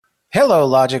Hello,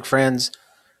 Logic friends.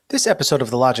 This episode of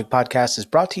the Logic Podcast is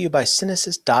brought to you by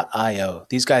Synesys.io.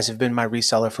 These guys have been my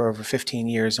reseller for over 15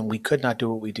 years, and we could not do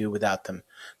what we do without them.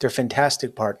 They're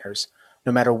fantastic partners,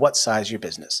 no matter what size your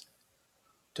business.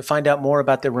 To find out more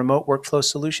about their remote workflow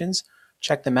solutions,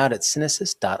 check them out at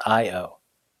Synesys.io.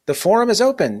 The forum is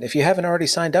open. If you haven't already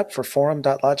signed up for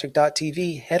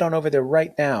forum.logic.tv, head on over there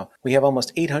right now. We have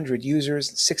almost 800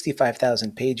 users,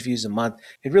 65,000 page views a month.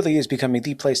 It really is becoming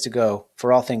the place to go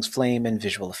for all things flame and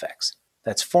visual effects.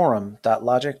 That's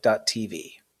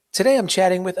forum.logic.tv. Today I'm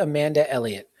chatting with Amanda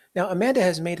Elliott. Now, Amanda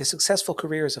has made a successful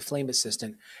career as a flame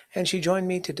assistant, and she joined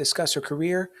me to discuss her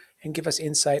career and give us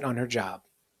insight on her job.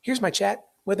 Here's my chat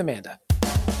with Amanda.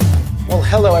 Well,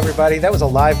 hello, everybody. That was a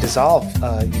live dissolve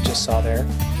you just saw there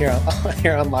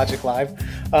here on Logic Live.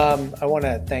 I want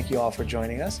to thank you all for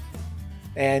joining us.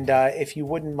 And if you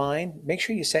wouldn't mind, make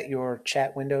sure you set your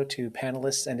chat window to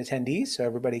panelists and attendees so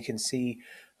everybody can see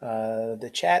the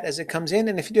chat as it comes in.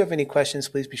 And if you do have any questions,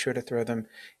 please be sure to throw them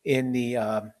in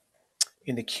the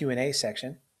Q&A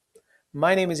section.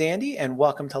 My name is Andy, and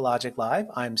welcome to Logic Live.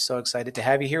 I'm so excited to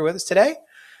have you here with us today.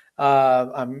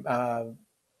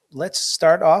 Let's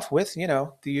start off with,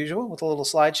 the usual, with a little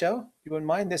slideshow. If you wouldn't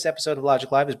mind, this episode of Logic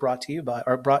Live is brought to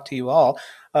you all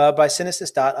by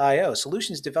Synesys.io,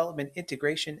 solutions development,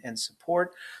 integration, and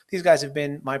support. These guys have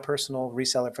been my personal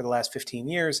reseller for the last 15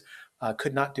 years.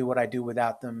 Could not do what I do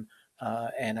without them.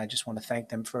 And I just want to thank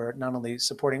them for not only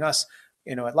supporting us,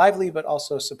 at Lively, but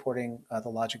also supporting the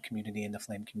Logic community and the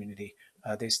Flame community.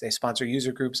 They sponsor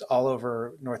user groups all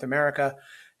over North America,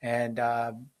 and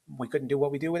we couldn't do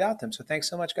what we do without them. So thanks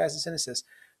so much, guys, at Synesys.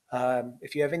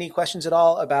 If you have any questions at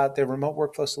all about their remote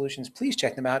workflow solutions, please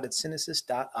check them out at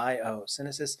Synesys.io.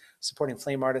 Synesys, supporting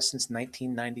flame artists since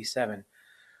 1997.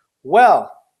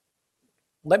 Well,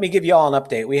 let me give you all an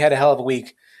update. We had a hell of a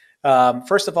week.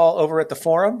 First of all, over at the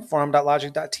forum,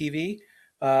 forum.logic.tv,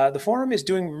 the forum is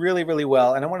doing really, really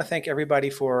well, and I want to thank everybody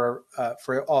for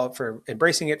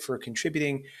embracing it, for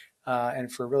contributing, and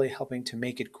for really helping to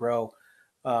make it grow.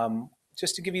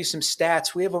 Just to give you some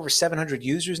stats, we have over 700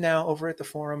 users now over at the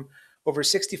forum, over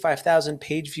 65,000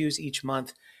 page views each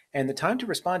month, and the time to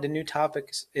respond to new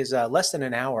topics is less than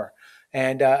an hour.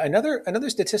 And another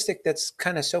statistic that's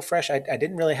kind of so fresh, I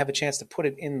didn't really have a chance to put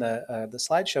it in the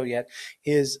slideshow yet,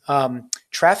 is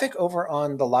traffic over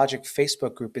on the Logic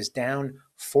Facebook group is down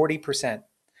 40%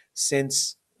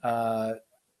 since the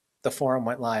forum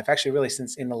went live. Actually, really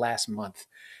since in the last month.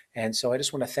 And so I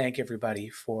just want to thank everybody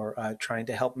for trying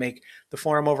to help make the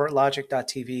forum over at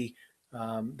logic.tv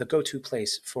the go-to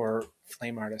place for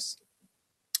flame artists.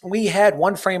 We had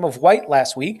one frame of white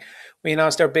last week. We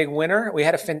announced our big winner. We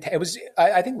had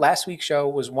I think last week's show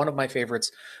was one of my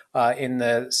favorites in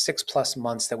the 6+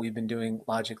 months that we've been doing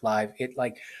Logic Live.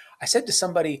 I said to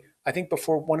somebody, I think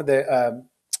before one of the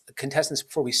contestants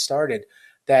before we started,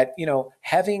 that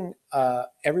having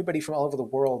everybody from all over the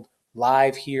world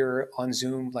live here on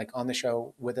Zoom, like on the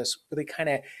show with us, really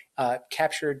kind of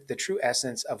captured the true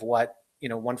essence of what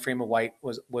one frame of white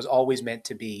was always meant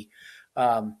to be.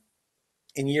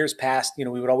 In years past, we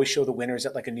would always show the winners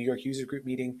at like a New York user group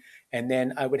meeting, and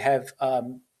then I would have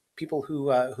people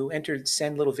who entered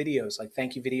send little videos, like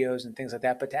thank you videos and things like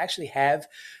that. But to actually have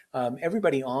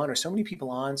everybody on, or so many people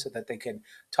on, so that they can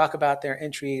talk about their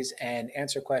entries and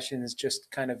answer questions,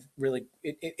 just kind of really,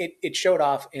 it showed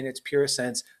off in its purest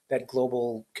sense that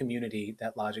global community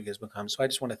that Logic has become. So I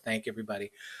just want to thank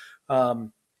everybody.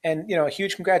 And a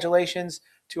huge congratulations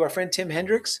to our friend Tim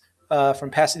Hendricks from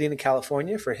Pasadena,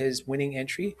 California, for his winning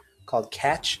entry called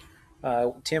Catch.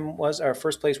 Tim was our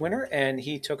first place winner, and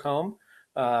he took home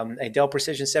a Dell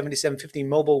Precision 7750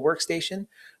 mobile workstation,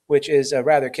 which is a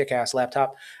rather kick-ass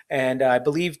laptop. And I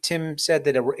believe Tim said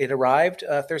that it arrived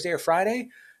Thursday or Friday.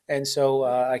 And so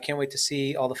I can't wait to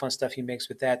see all the fun stuff he makes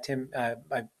with that. Tim,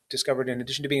 I've discovered, in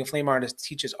addition to being a flame artist,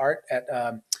 teaches art at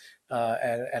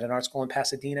an art school in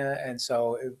Pasadena. And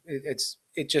so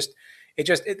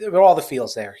there are all the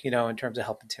feels there, in terms of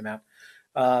helping Tim out.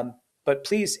 But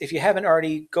please, if you haven't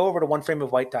already, go over to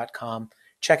oneframeofwhite.com.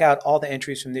 Check out all the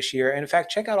entries from this year. And in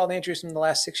fact, check out all the entries from the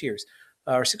last 6 years,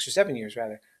 or 6 or 7 years,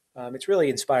 rather. It's really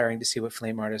inspiring to see what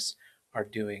flame artists are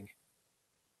doing.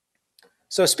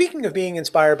 So speaking of being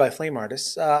inspired by flame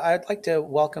artists, I'd like to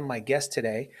welcome my guest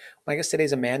today. My guest today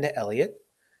is Amanda Elliott,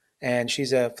 and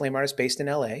she's a flame artist based in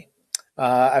LA.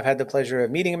 I've had the pleasure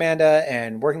of meeting Amanda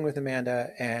and working with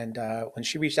Amanda. And when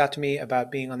she reached out to me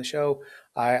about being on the show,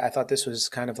 I thought this was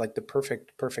kind of like the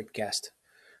perfect guest.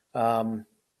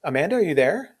 Amanda, are you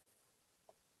there?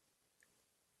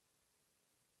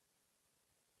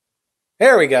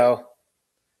 There we go.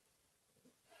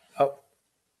 Oh,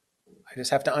 I just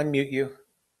have to unmute you.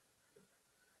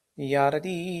 Yada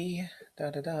dee,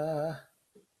 da da da.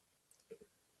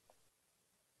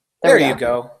 There There we you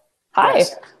go. go. Hi.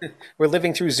 Yes. We're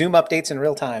living through Zoom updates in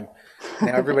real time.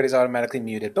 Now everybody's automatically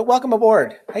muted. But welcome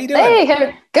aboard. How you doing?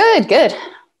 Hey, good, good.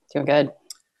 Doing good.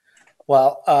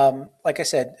 Well, like I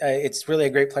said, it's really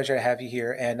a great pleasure to have you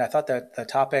here. And I thought that the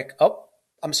topic. Oh,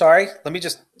 I'm sorry. Let me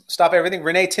just stop everything.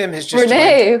 Renee Tim has just joined.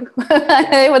 Renee.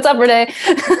 Hey, what's up, Renee?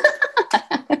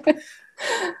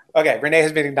 Okay, Renee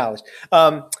has been acknowledged.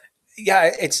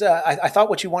 Yeah, it's. I thought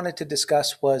what you wanted to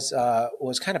discuss was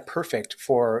kind of perfect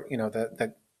for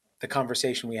the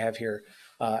conversation we have here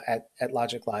at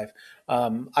Logic Live.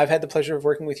 I've had the pleasure of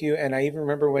working with you, and I even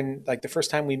remember when like the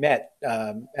first time we met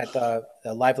at the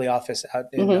Lively office out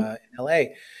in LA.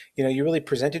 You really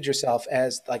presented yourself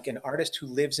as like an artist who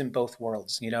lives in both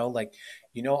worlds. Like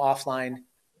offline,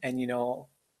 and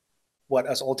what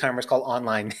us old timers call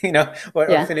online. Or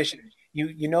Yeah. finishing.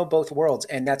 You know both worlds,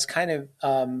 and that's kind of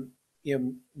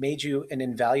made you an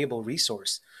invaluable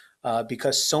resource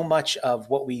because so much of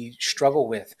what we struggle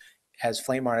with as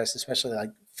flame artists, especially like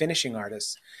finishing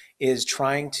artists, is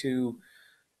trying to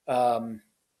um,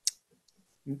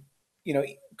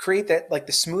 create that like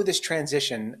the smoothest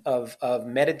transition of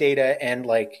metadata and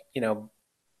like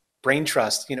brain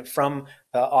trust from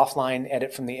the offline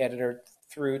edit from the editor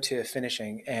through to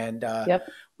finishing. And Yep.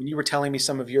 when you were telling me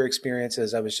some of your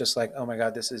experiences, I was just like, oh my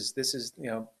god, this is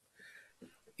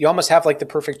you almost have like the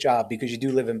perfect job because you do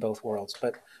live in both worlds.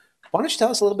 But why don't you tell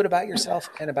us a little bit about yourself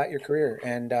and about your career,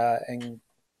 and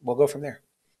we'll go from there.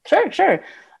 Sure, sure.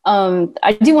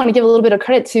 I do want to give a little bit of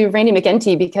credit to Randy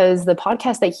McEntee because the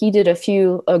podcast that he did a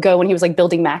few ago when he was like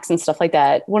building Macs and stuff like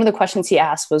that, one of the questions he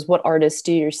asked was, "What artist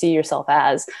do you see yourself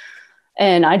as?"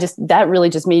 And that really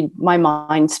just made my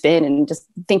mind spin and just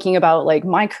thinking about like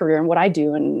my career and what I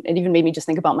do. And it even made me just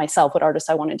think about myself, what artists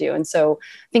I want to do. And so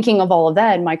thinking of all of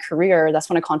that in my career, that's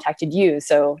when I contacted you.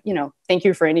 So, thank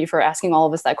you, Randy, for asking all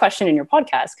of us that question in your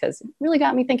podcast, because it really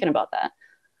got me thinking about that.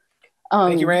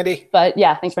 Thank you, Randy. But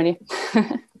yeah, thanks, Randy.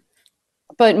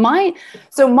 But my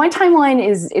timeline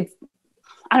it's,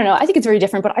 I don't know, I think it's very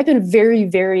different, but I've been very,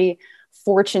 very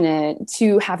fortunate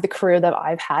to have the career that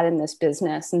I've had in this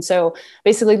business. And so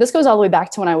basically this goes all the way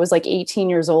back to when I was like 18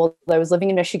 years old. I was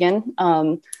living in Michigan.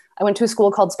 I went to a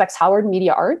school called Specs Howard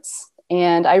Media Arts,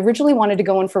 and I originally wanted to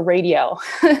go in for radio.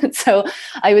 So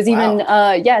I was Wow.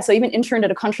 so I even interned at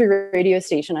a country radio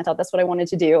station. I thought that's what I wanted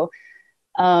to do.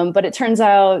 But it turns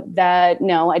out that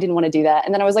no, I didn't want to do that.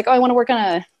 And then I was like, oh, I want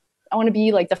to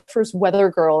be like the first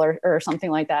weather girl or something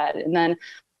like that. And then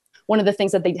one of the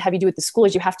things that they have you do at the school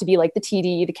is you have to be like the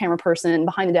TD, the camera person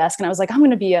behind the desk. And I was like, I'm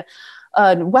going to be a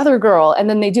weather girl. And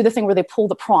then they do the thing where they pull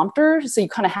the prompter. So you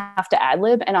kind of have to ad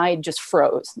lib. And I just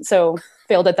froze. So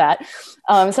failed at that.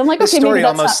 So I'm like, This okay, maybe story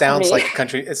that's almost not for sounds me. like a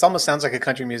country. It almost sounds like a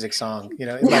country music song. In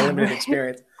my Yeah, limited right.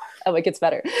 experience. Oh, it gets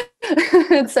better.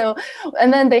 So,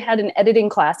 and then they had an editing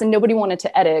class and nobody wanted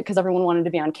to edit because everyone wanted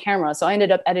to be on camera. So I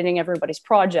ended up editing everybody's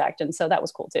project. And so that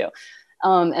was cool too.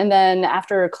 And then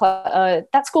after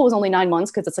that school was only 9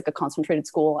 months because it's like a concentrated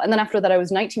school. And then after that, I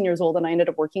was 19 years old and I ended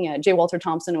up working at J. Walter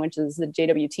Thompson, which is the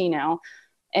JWT now,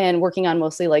 and working on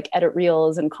mostly like edit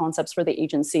reels and concepts for the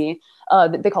agency.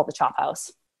 They call it the Chop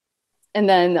House. And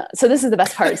then, so this is the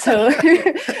best part. So,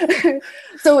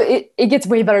 so it gets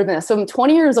way better than this. So I'm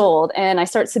 20 years old and I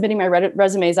start submitting my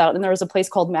resumes out. And there was a place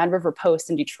called Mad River Post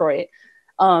in Detroit.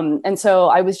 And so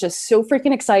I was just so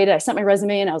freaking excited. I sent my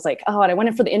resume and I was like, oh, and I went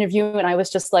in for the interview and I was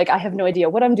just like, I have no idea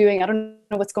what I'm doing. I don't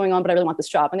know what's going on, but I really want this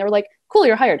job. And they were like, cool,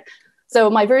 you're hired. So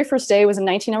my very first day was a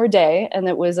 19-hour day. And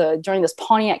it was during this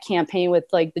Pontiac campaign with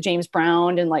like the James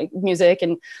Brown and like music.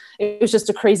 And it was just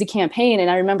a crazy campaign. And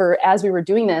I remember as we were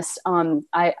doing this,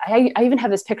 I even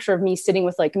have this picture of me sitting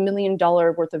with like $1 million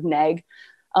worth of neg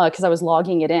because I was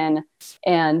logging it in.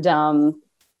 And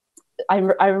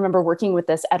I remember working with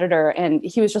this editor and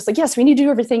he was just like, yes, we need to do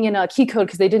everything in key code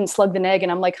because they didn't slug the neg.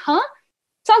 And I'm like, huh?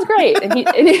 Sounds great. And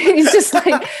he's just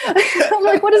like, I'm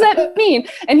like, what does that mean?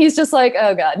 And he's just like,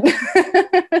 oh God.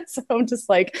 So I'm just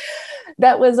like,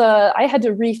 that was, I had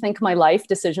to rethink my life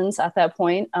decisions at that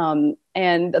point. And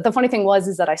the funny thing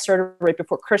is that I started right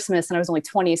before Christmas and I was only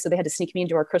 20. So they had to sneak me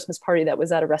into our Christmas party that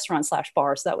was at a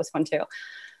restaurant/bar. So that was fun too.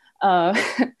 Wow,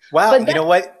 But you know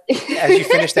what? As you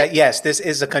finish that, yes, this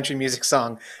is a country music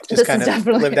song. Just this kind is of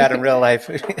lived definitely, out in real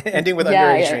life, ending with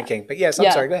yeah, underage yeah, drinking. But yes, I'm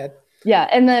yeah. sorry. Go ahead. Yeah,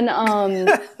 and then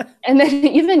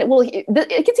even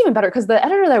it gets even better because the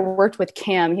editor that I worked with,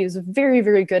 Cam, he was a very,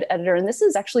 very good editor, and this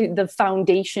is actually the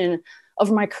foundation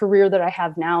of my career that I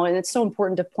have now. And it's so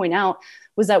important to point out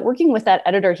was that working with that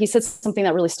editor, he said something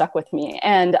that really stuck with me,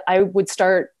 and I would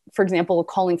start, for example,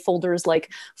 calling folders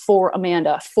like for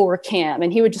Amanda, for Cam,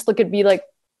 and he would just look at me like,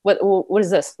 what is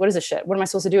this? What is this shit? What am I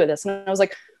supposed to do with this? And I was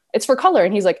like, it's for color.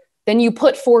 And he's like, then you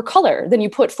put for color, then you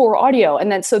put for audio.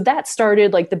 And then, so that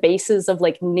started like the basis of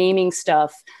like naming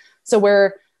stuff. So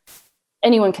where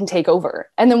anyone can take over.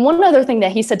 And then one other thing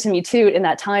that he said to me too in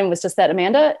that time was just that,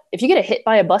 Amanda, if you get hit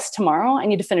by a bus tomorrow, I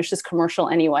need to finish this commercial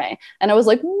anyway. And I was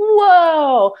like,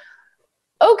 whoa,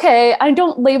 okay, I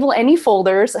don't label any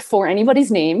folders for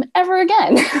anybody's name ever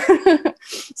again.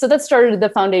 So that started the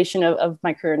foundation of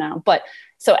my career now. But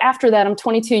so after that, I'm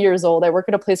 22 years old. I work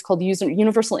at a place called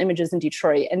Universal Images in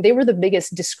Detroit, and they were the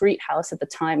biggest discrete house at the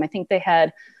time. I think they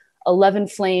had 11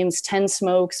 Flames, 10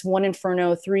 Smokes, 1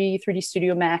 Inferno, 3 3D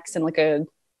Studio Max, and like a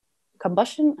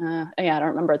Combustion. Yeah, I don't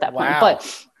remember at that point.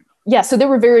 But yeah, so they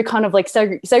were very kind of like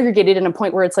segregated in a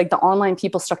point where it's like the online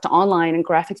people stuck to online and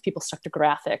graphics people stuck to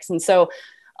graphics. And so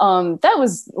that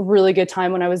was a really good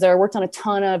time when I was there. I worked on a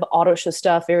ton of auto show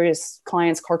stuff, various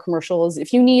clients, car commercials.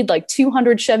 If you need like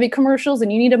 200 Chevy commercials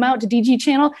and you need them out to DG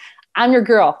channel, I'm your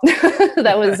girl.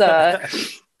 That was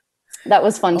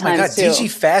fun times. Oh my God, too. DG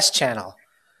Fast Channel.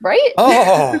 Right?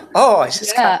 I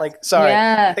just got like, sorry.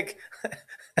 Yeah. Like,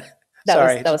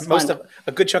 that was fun.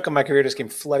 A good chunk of my career just came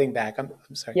flooding back. I'm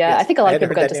sorry. Yeah, yes, I think a lot of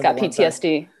people got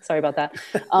PTSD. Sorry about that.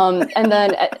 And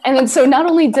then so not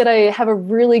only did I have a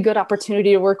really good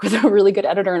opportunity to work with a really good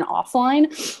editor in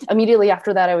offline, immediately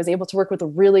after that, I was able to work with a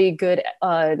really good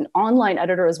online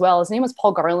editor as well. His name was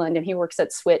Paul Garland, and he works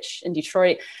at Switch in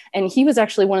Detroit. And he was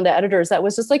actually one of the editors that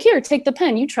was just like, here, take the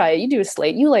pen, you try it, you do a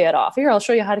slate, you lay it off. Here, I'll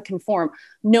show you how to conform.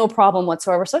 No problem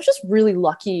whatsoever. So I was just really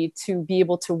lucky to be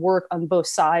able to work on both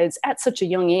sides at such a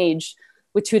young age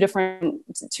with two different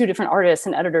artists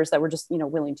and editors that were just,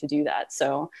 willing to do that.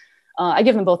 So I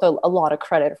give them both a lot of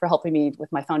credit for helping me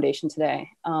with my foundation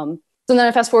today. So then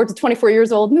I fast forward to 24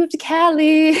 years old, moved to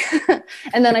Cali.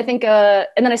 And then I think, and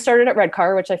then I started at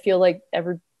Redcar, which I feel like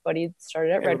everybody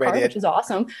started at Redcar, which is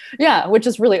awesome. Yeah, which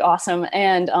is really awesome.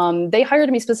 And they hired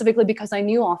me specifically because I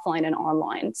knew offline and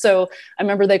online. So I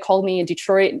remember they called me in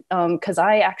Detroit because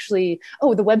I actually,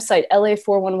 the website,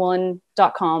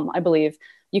 la411.com, I believe.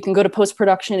 You can go to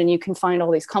post-production and you can find all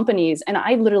these companies. And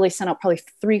I literally sent out probably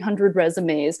 300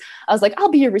 resumes. I was like, I'll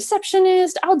be your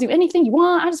receptionist. I'll do anything you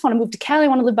want. I just want to move to Cali. I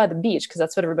want to live by the beach, because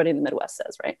that's what everybody in the Midwest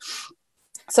says, right?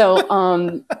 So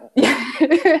I'm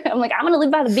like, I want to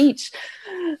live by the beach.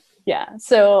 Yeah.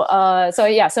 So I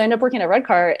ended up working at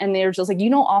Redcar, and they were just like,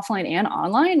 offline and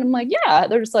online? I'm like, yeah.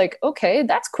 They're just like, okay,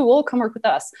 that's cool. Come work with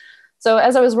us. So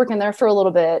as I was working there for a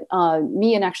little bit,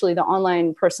 me and actually the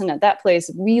online person at that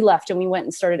place, we left and we went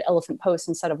and started Elephant Post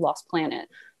instead of Lost Planet.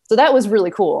 So that was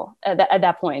really cool at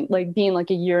that point, like being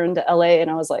like a year into LA, and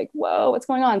I was like, whoa, what's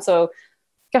going on? So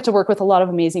got to work with a lot of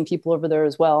amazing people over there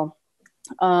as well.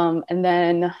 And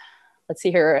then let's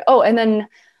see here. Oh, and then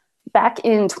back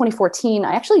in 2014,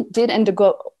 I actually did end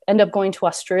up going to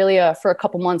Australia for a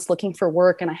couple months looking for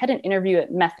work. And I had an interview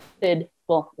at Method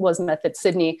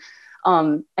Sydney.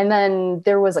 And then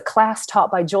there was a class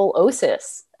taught by Joel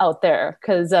Osis out there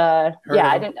because, sadly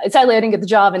I didn't get the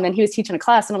job. And then he was teaching a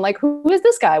class, and I'm like, who is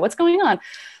this guy? What's going on?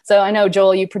 So I know,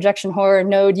 Joel, you projection horror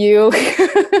node, you.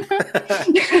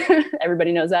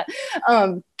 Everybody knows that.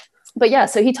 But yeah,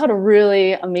 so he taught a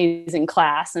really amazing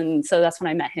class. And so that's when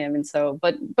I met him. And so,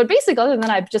 but basically, other than that,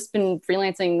 I've just been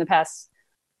freelancing the past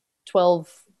 12,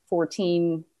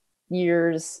 14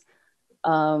 years.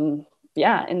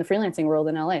 In the freelancing world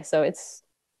in LA. So it's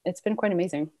been quite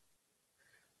amazing.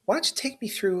 Why don't you take me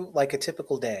through like a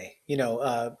typical day?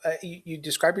 You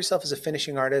describe yourself as a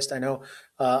finishing artist. I know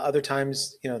other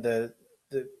times,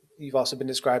 you've also been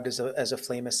described as a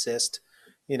flame assist.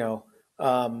 Why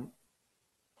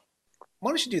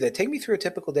don't you do that? Take me through a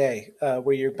typical day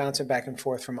where you're bouncing back and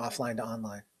forth from offline to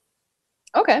online.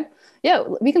 Okay. Yeah,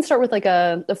 we can start with like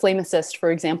the flame assist,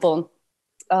 for example.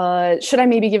 Should I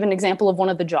maybe give an example of one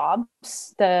of the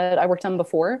jobs that I worked on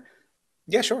before?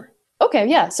 Yeah, sure. Okay,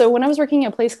 yeah. So when I was working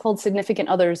at a place called Significant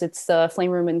Others, it's the flame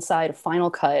room inside of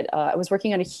Final Cut. I was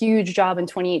working on a huge job in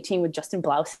 2018 with Justin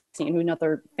Blaustein, who's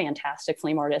another fantastic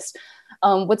flame artist.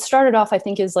 What started off, I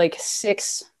think, is like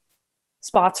 6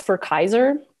 spots for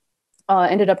Kaiser.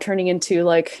 Ended up turning into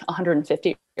like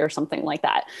 150 or something like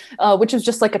that, which is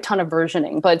just like a ton of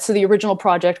versioning. But so the original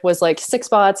project was like 6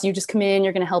 spots. You just come in,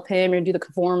 you're going to help him, you're going to do the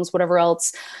conforms, whatever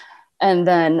else. And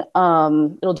then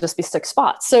it'll just be 6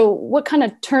 spots. So what kind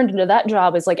of turned into that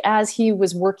job is like, as he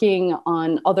was working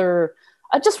on other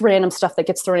just random stuff that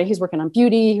gets thrown in. He's working on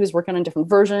beauty. He was working on different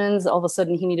versions. All of a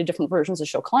sudden he needed different versions to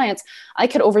show clients. I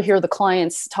could overhear the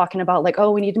clients talking about like,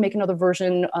 oh, we need to make another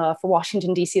version for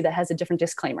Washington, DC that has a different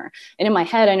disclaimer. And in my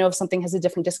head, I know if something has a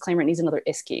different disclaimer, it needs another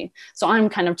ISKI. So I'm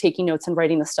kind of taking notes and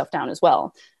writing this stuff down as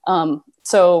well.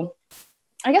 So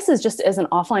I guess is just as an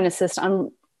offline assist,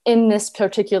 I'm in this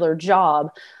particular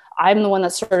job. I'm the one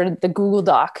that started the Google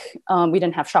Doc. We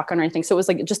didn't have Shotgun or anything. So it was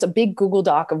like just a big Google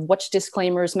Doc of which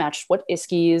disclaimers matched what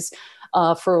ISKIs,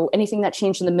 for anything that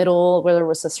changed in the middle, whether it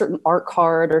was a certain art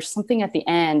card or something at the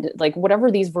end, like whatever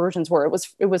these versions were,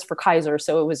 it was for Kaiser.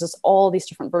 So it was just all these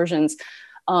different versions.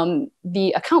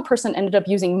 The account person ended up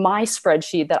using my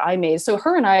spreadsheet that I made. So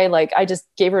her and I, like, I just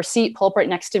gave her a seat, pull up right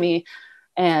next to me,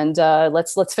 and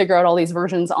let's figure out all these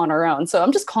versions on our own. So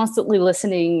I'm just constantly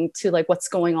listening to like what's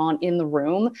going on in the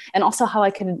room, and also how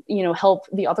I can, help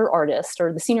the other artist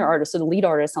or the senior artist or the lead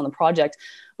artist on the project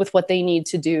with what they need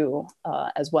to do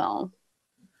as well.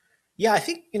 Yeah, I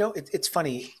think it's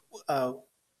funny.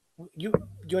 You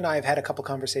and I have had a couple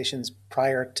conversations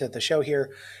prior to the show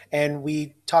here, and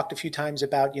we talked a few times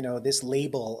about this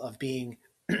label of being,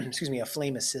 excuse me, a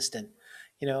flame assistant.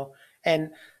 And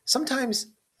sometimes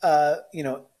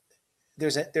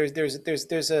there's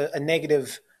a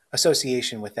negative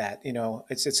association with that.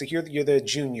 It's like you're the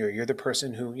junior, you're the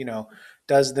person who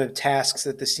does the tasks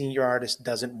that the senior artist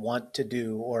doesn't want to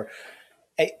do, or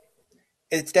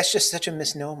that's just such a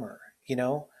misnomer.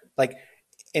 Like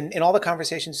in all the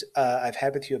conversations I've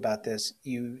had with you about this,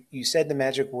 you said the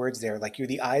magic words there, like you're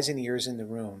the eyes and ears in the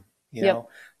room. Yep.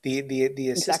 The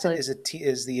assistant Exactly.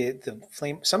 is the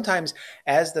flame. Sometimes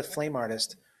as the flame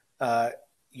artist,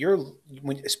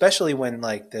 especially when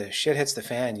like the shit hits the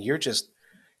fan, you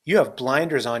have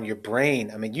blinders on your brain.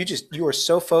 I mean, you are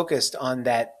so focused on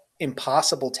that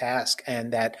impossible task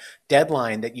and that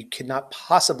deadline that you cannot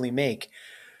possibly make,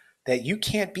 that you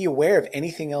can't be aware of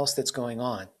anything else that's going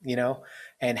on,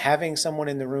 and having someone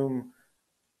in the room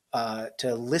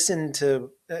to listen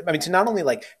to, I mean, to not only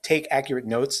like take accurate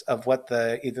notes of what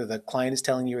either the client is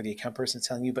telling you or the account person is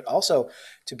telling you, but also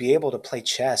to be able to play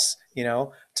chess,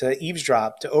 to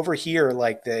eavesdrop, to overhear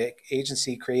like the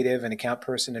agency creative and account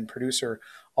person and producer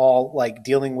all like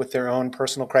dealing with their own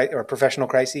personal or professional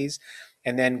crises,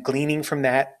 and then gleaning from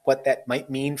that what that might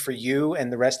mean for you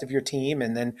and the rest of your team,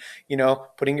 and then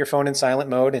putting your phone in silent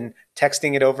mode and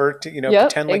texting it over to Yep.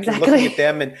 pretend like you're looking Exactly. at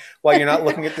them, and while you're not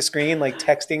looking at the screen, like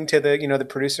texting to the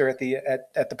producer at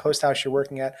the post house you're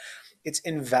working at. It's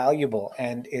invaluable,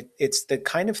 and it's the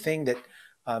kind of thing that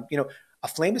a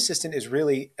flame assistant is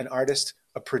really an artist,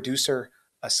 a producer,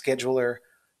 a scheduler,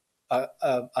 a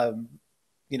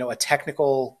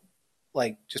technical,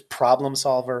 like, just problem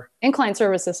solver, And client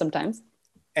services sometimes.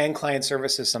 and client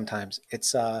services sometimes.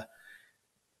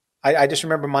 I just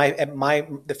remember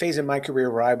the phase in my career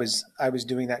where I was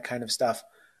doing that kind of stuff.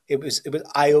 It was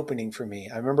eye opening for me.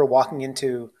 I remember walking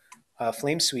into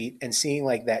Flame Suite and seeing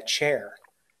like that chair,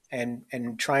 and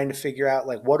trying to figure out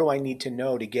like, what do I need to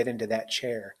know to get into that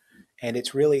chair. And it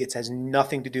has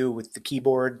nothing to do with the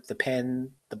keyboard, the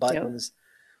pen, the Yep. buttons.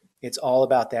 It's all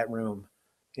about that room.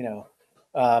 You know,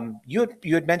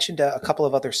 you had mentioned a couple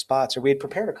of other spots, or we had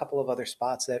prepared a couple of other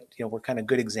spots that were kind of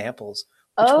good examples.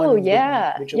 Which Oh one would you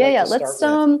yeah. would you Yeah, like yeah. to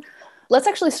start with? Let's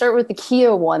actually start with the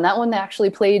Kia one. That one they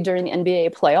actually played during the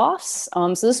NBA playoffs.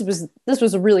 So this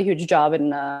was a really huge job,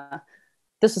 and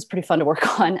this was pretty fun to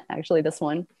work on, actually, this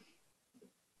one.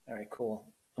 All right, cool.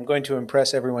 I'm going to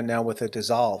impress everyone now with a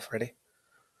dissolve. Ready?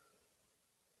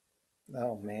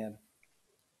 Oh man,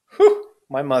 whew.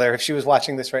 My mother, if she was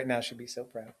watching this right now, she'd be so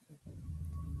proud.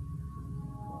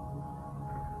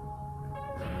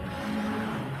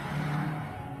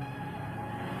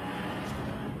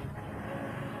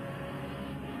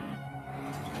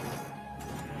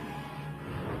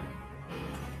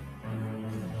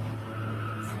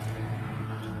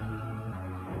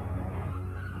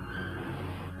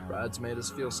 Brad's made us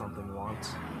feel something once.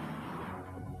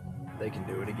 They can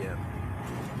do it again.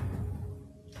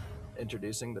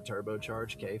 Introducing the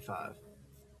turbocharged K5.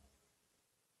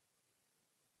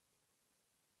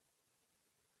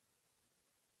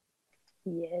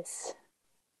 Yes.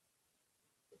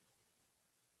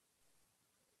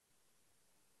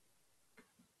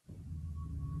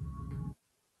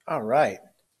 All right.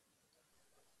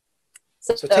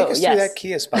 So, So take us through that yes.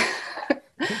 Kia spot.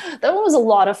 That one was a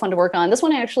lot of fun to work on. This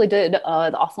one I actually did the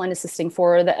offline assisting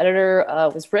for. The editor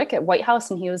was Rick at White House,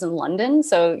 and he was in London.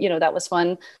 So, that was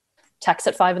fun. Text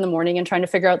at 5 a.m. and trying to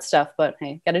figure out stuff, but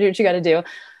hey, got to do what you got to do.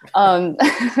 Um,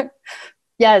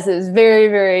 yes, it was very,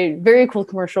 very, very cool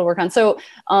commercial to work on. So,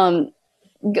 I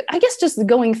guess just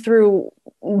going through,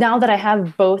 now that I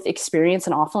have both experience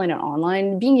in offline and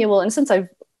online, being able, and since I've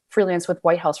freelanced with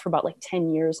White House for about like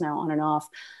 10 years now, on and off,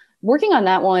 working on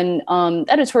that one,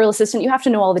 editorial assistant, you have to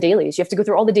know all the dailies. You have to go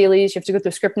through all the dailies. You have to go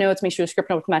through script notes, make sure the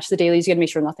script notes match the dailies. You got to make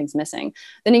sure nothing's missing.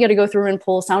 Then you got to go through and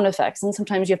pull sound effects. And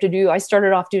sometimes you have to I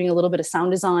started off doing a little bit of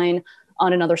sound design,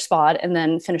 on another spot, and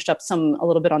then finished up a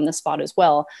little bit on this spot as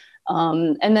well.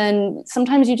 And then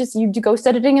sometimes you do ghost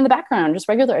editing in the background, just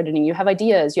regular editing. You have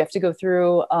ideas, you have to go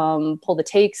through, pull the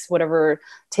takes, whatever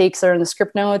takes are in the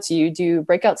script notes. You do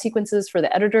breakout sequences for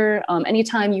the editor.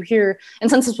 Anytime you hear, and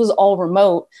since this was all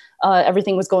remote,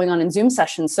 everything was going on in Zoom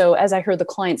sessions. So as I heard the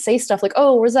client say stuff like,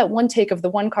 oh, where's that one take of the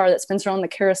one car that spins around the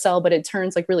carousel, but it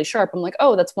turns like really sharp? I'm like,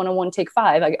 oh, that's 101 take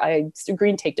 5. I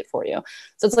green taked it for you.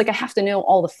 So it's like, I have to know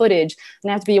all the footage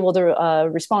and I have to be able to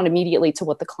respond immediately to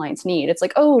what the clients need. It's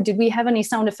like, oh, did we have any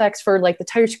sound effects for like the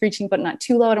tire screeching, but not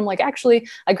too loud? I'm like, actually,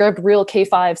 I grabbed real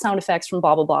K5 sound effects from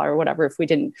blah, blah, blah, or whatever, if we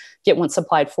didn't get one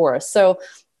supplied for us. So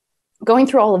going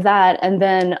through all of that. And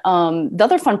then the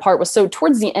other fun part was, so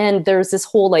towards the end, there's this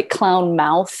whole like clown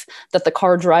mouth that the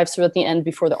car drives through at the end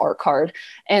before the art card.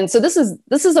 And so this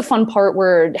is a fun part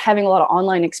where having a lot of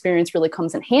online experience really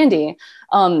comes in handy.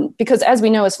 Because as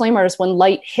we know, as flame artists, when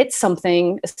light hits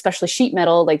something, especially sheet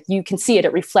metal, like you can see it,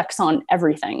 it reflects on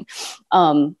everything.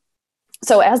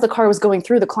 So as the car was going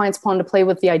through, the clients wanted to play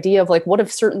with the idea of like, what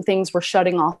if certain things were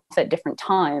shutting off at different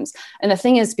times? And the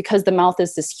thing is, because the mouth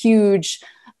is this huge,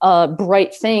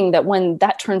 bright thing, that when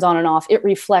that turns on and off, it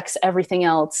reflects everything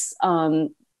else.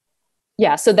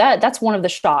 Yeah, so that's one of the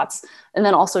shots. And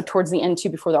then also towards the end too,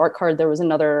 before the art card, there was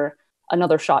another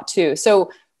shot too. So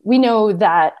we know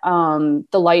that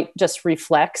the light just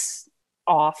reflects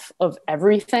off of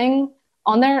everything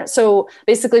on there. So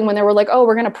basically when they were like, oh,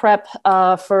 we're going to prep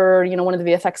for, one of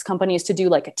the VFX companies to do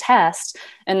like a test.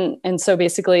 And so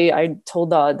basically I told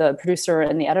the producer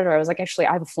and the editor, I was like, actually,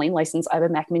 I have a flame license. I have a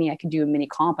Mac Mini. I can do a mini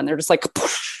comp. And they're just like,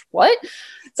 what?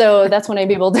 So that's when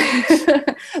I'm able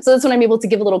to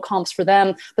give little comps for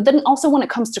them. But then also when it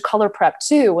comes to color prep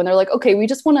too, when they're like, okay, we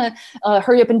just want to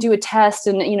hurry up and do a test,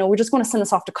 and we're just going to send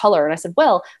this off to color. And I said,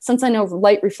 well, since I know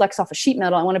light reflects off of sheet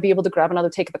metal, I want to be able to grab another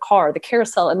take of the car, the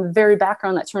carousel, and the very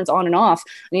background that turns on and off.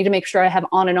 I need to make sure I have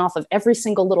on and off of every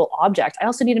single little object. I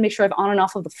also need to make sure I have on and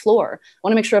off of the floor. I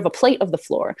want to make sure I have a plate of the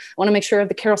floor. I want to make sure I have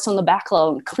the carousel in the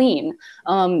background clean.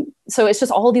 So it's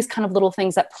just all these kind of little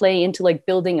things that play into like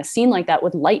building a scene like that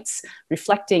with lights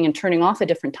reflecting and turning off at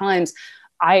different times.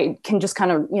 I can just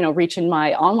kind of, reach in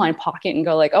my online pocket and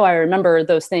go like, oh, I remember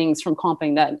those things from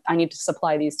comping that I need to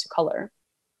supply these to color.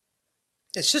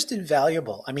 It's just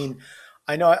invaluable. I mean,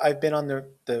 I know I've been on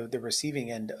the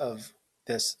receiving end of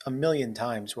this a million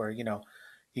times where, you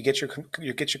get your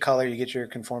color, you get your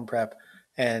conform prep,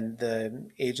 and the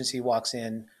agency walks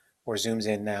in or zooms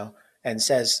in now and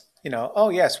says, oh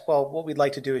yes, well, what we'd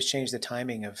like to do is change the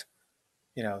timing of,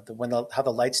 how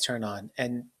the lights turn on,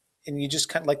 and you just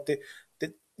kind of like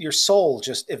your soul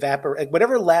just evaporate,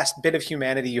 whatever last bit of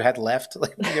humanity you had left,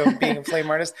 like being a flame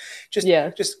artist, just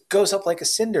goes up like a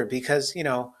cinder, because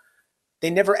they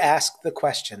never ask the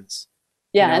questions.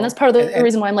 Yeah, and that's part of the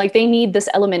reason why I'm like, they need this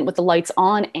element with the lights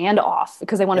on and off,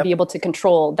 because they want to be able to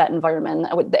control that environment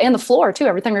and the floor too.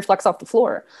 Everything reflects off the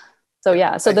floor. So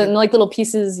yeah, so then like little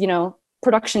pieces,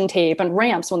 production tape and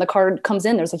ramps. When the car comes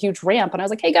in, there's a huge ramp, and I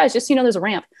was like, hey guys, just there's a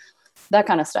ramp, that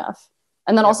kind of stuff.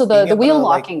 And then also the wheel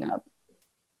locking up.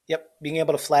 Yep, being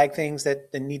able to flag things that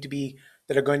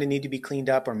are going to need to be cleaned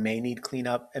up or may need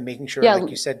cleanup, and making sure, like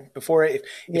you said before, if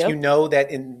you know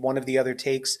that in one of the other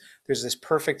takes there's this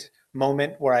perfect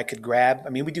moment where I could grab. I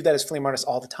mean, we do that as flame artists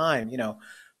all the time.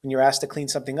 When you're asked to clean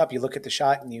something up, you look at the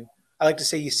shot and I like to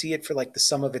say you see it for like the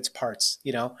sum of its parts.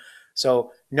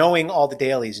 So knowing all the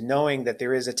dailies, knowing that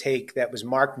there is a take that was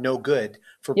marked no good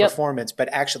for performance, but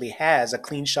actually has a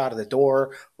clean shot of the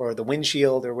door or the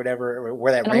windshield or whatever, or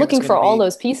where that and I'm looking for all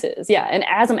those pieces. Yeah. And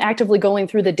as I'm actively going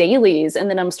through the dailies, and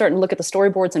then I'm starting to look at the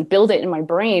storyboards and build it in my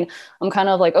brain, I'm kind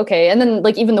of like, okay. And then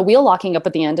like even the wheel locking up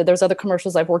at the end, there's other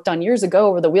commercials I've worked on years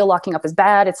ago where the wheel locking up is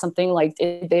bad. It's something like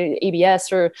the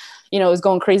ABS or, is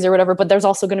going crazy or whatever, but there's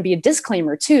also going to be a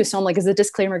disclaimer too. So I'm like, is the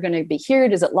disclaimer going to be here?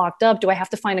 Does it locked up? Do I have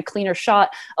to find a cleaner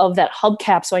shot of that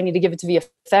hubcap? So I need to give it to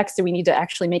VFX. Do we need to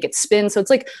actually make it spin? So it's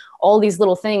like all these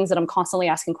little things that I'm constantly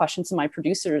asking questions to my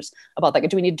producers about. Like,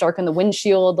 do we need to darken the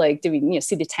windshield? Like, do we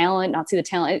see the talent, not see the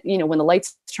talent, when the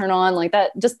lights turn on, like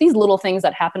that, just these little things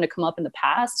that happen to come up in the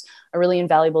past are really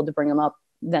invaluable to bring them up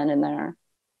then and there.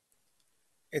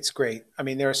 It's great. I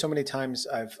mean, there are so many times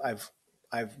I've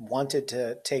wanted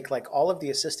to take like all of the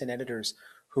assistant editors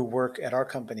who work at our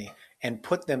company and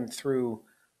put them through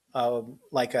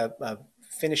like a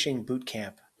finishing boot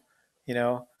camp,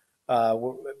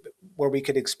 where we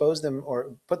could expose them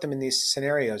or put them in these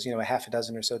scenarios, a half a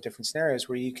dozen or so different scenarios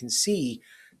where you can see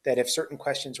that if certain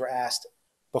questions were asked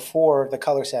before the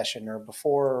color session or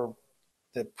before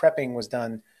the prepping was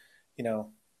done, I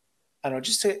don't know,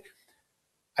 just to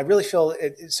I really feel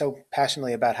so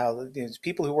passionately about how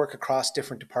people who work across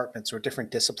different departments or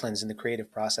different disciplines in the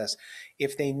creative process,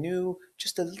 if they knew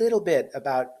just a little bit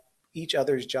about each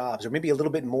other's jobs, or maybe a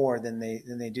little bit more than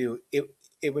they do,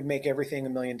 it would make everything a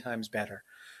million times better.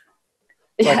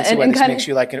 So I Yeah, can see why and this kind makes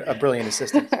you like a brilliant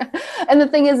assistant. and the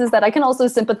thing is that I can also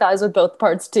sympathize with both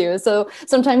parts too. So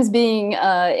sometimes being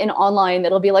in online,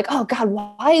 it'll be like, oh God,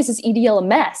 why is this EDL a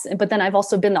mess? But then I've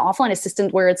also been the offline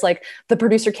assistant where it's like the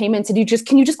producer came in, said,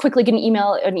 can you just quickly get an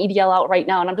EDL out right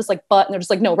now? And I'm just like, but, and they're just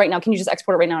like, no, right now, can you just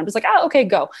export it right now? I'm just like, oh, okay,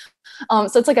 go.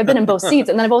 So it's like I've been in both seats.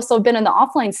 And then I've also been in the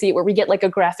offline seat where we get like a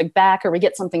graphic back or we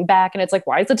get something back. And it's like,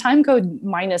 why is the time code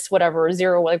minus whatever,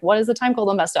 zero? Like, what is the time code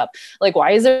all messed up? Like,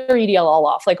 why is their EDL all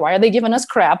off? Like, why are they giving us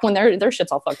crap when their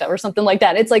shit's all fucked up or something like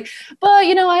that? It's like, but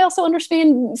I also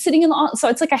understand sitting in the, so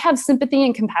it's like I have sympathy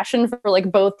and compassion for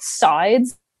like both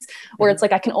sides, where it's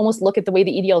like I can almost look at the way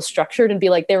the EDL is structured and be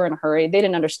like, they were in a hurry, they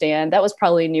didn't understand, that was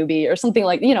probably a newbie or something,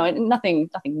 like, nothing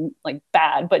like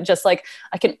bad, but just like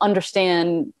I can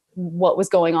understand what was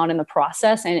going on in the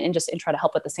process and try to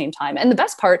help at the same time. And the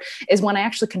best part is when I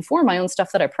actually conform my own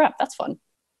stuff that I prep. That's fun.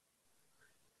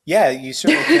 Yeah, you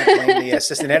certainly can't blame the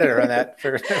assistant editor on that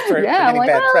for Yeah, I'm getting like,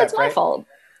 bad well, prep, it's my right? fault.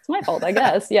 It's my fault, I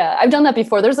guess. Yeah, I've done that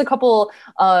before. There's a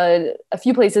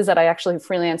few places that I actually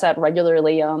freelance at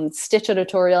regularly. Stitch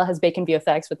Editorial has Bacon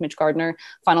VFX with Mitch Gardner.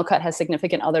 Final Cut has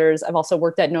Significant Others. I've also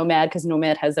worked at Nomad because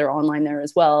Nomad has their online there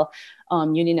as well.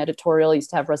 Union Editorial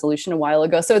used to have Resolution a while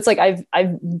ago. So it's like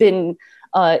I've been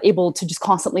able to just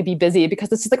constantly be busy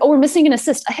because it's just like, oh, we're missing an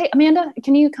assist. Hey, Amanda,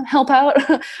 can you come help out?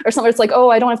 Or something. It's like, oh,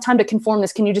 I don't have time to conform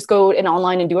this. Can you just go in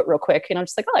online and do it real quick? And I'm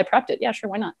just like, oh, I prepped it. Yeah, sure.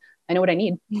 Why not? I know what I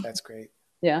need. That's great.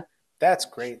 Yeah. That's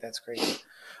great. That's great.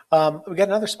 We got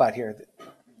another spot here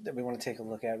that we want to take a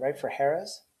look at, right? For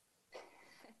Harris.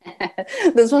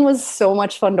 This one was so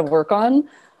much fun to work on.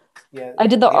 Yeah. I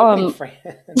did the opening frame.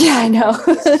 Yeah, I know.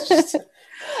 Just...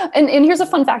 and here's a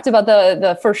fun fact about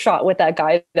the first shot with that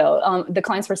guy though. The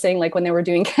clients were saying like when they were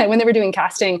doing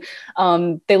casting,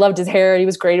 they loved his hair. He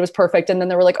was great. It was perfect. And then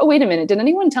they were like, oh, wait a minute. Did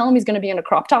anyone tell him he's going to be in a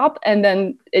crop top? And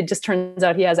then it just turns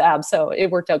out he has abs. So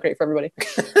it worked out great for everybody.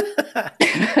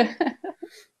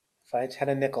 If I had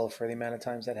a nickel for the amount of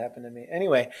times that happened to me.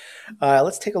 Anyway,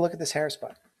 let's take a look at this hair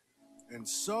spot. And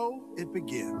so it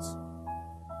begins.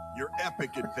 Your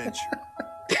epic adventure.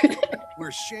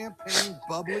 Where champagne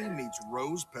bubbly meets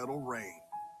rose petal rain.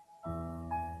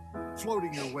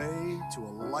 Floating your way to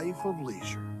a life of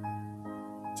leisure.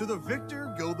 To the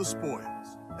victor go the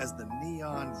spoils, as the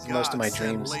neon most of my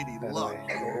god-sent dreams, Lady by the Luck way,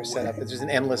 go are away. set up. There's an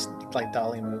endless like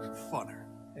dolly move Funner.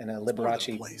 and a It's more than a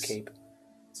Liberace place. cape.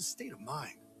 It's a state of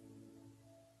mind.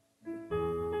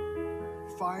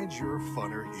 Find your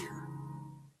funner here.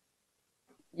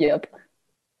 Yep.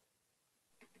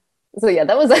 So yeah,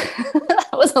 that was that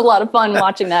was a lot of fun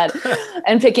watching that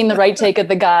and picking the right take of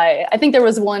the guy. I think there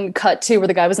was one cut too where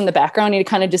the guy was in the background and he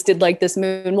kind of just did like this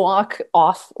moonwalk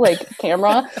off like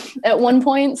camera at one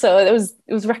point. So it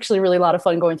was actually really a lot of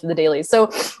fun going through the dailies.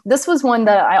 So this was one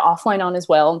that I offline on as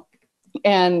well.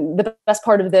 And the best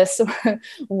part of this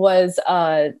was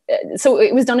so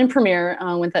it was done in Premiere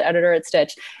with the editor at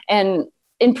Stitch. And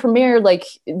in Premiere, like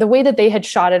the way that they had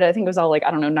shot it, I think it was all like, I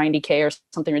don't know, 90K or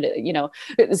something,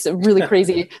 it was really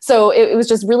crazy. So it was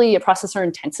just really processor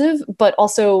intensive, but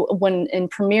also when in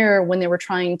Premiere, when they were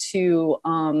trying to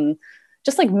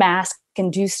just like mask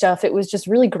and do stuff, it was just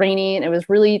really grainy and it was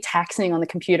really taxing on the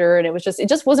computer. And it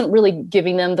just wasn't really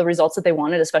giving them the results that they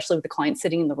wanted, especially with the client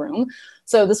sitting in the room.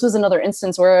 So this was another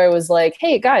instance where I was like,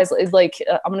 hey guys, like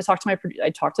I'm going to talk to I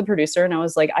talked to the producer and I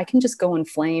was like, I can just go in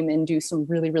Flame and do some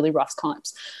really, really rough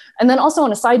comps. And then also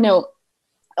on a side note,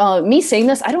 me saying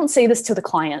this, I don't say this to the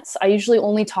clients. I usually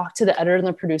only talk to the editor and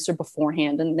the producer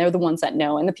beforehand, and they're the ones that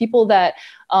know. And the people that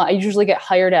I usually get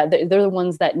hired at, they're the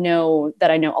ones that know that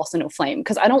I know also know Flame,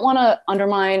 because I don't want to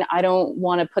undermine. I don't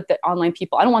want to put the online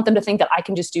people. I don't want them to think that I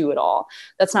can just do it all.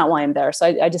 That's not why I'm there. So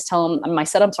I just tell them my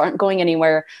setups aren't going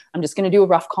anywhere. I'm just going to do a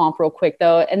rough comp real quick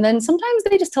though. And then sometimes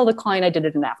they just tell the client I did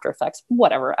it in After Effects.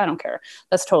 Whatever, I don't care.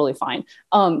 That's totally fine.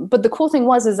 But the cool thing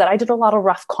is that I did a lot of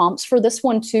rough comps for this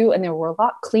one too, and they were a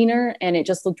lot cleaner and it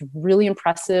just looked really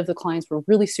impressive. The clients were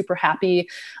really super happy.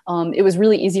 It was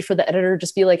really easy for the editor to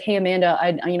just be like, hey, Amanda,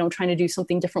 I'm trying to do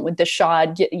something different with this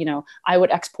shot. I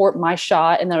would export my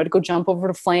shot and then I would go jump over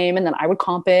to Flame and then I would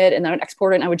comp it and then I would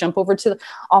export it and I would jump over to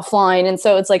offline. And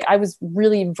so it's like, I was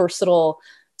really versatile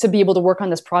to be able to work on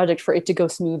this project for it to go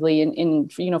smoothly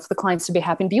and for the clients to be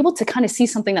happy and be able to kind of see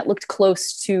something that looked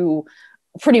close to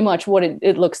pretty much what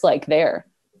it looks like there.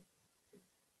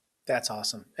 That's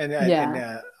awesome. And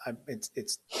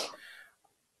it's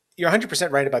you're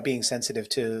 100% right about being sensitive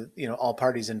to, all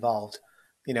parties involved.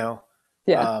 you know.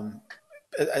 Yeah.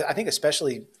 I think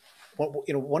especially,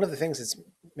 one of the things that's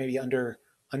maybe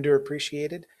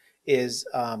underappreciated is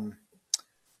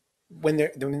when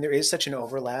there is such an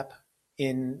overlap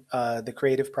in the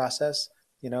creative process.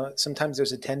 Sometimes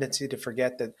there's a tendency to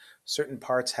forget that certain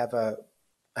parts have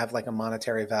like a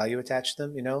monetary value attached to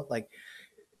them. Like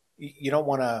you don't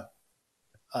want to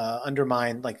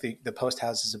undermine like the post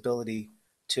house's ability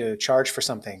to charge for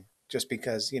something just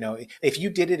because, if you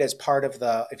did it as part of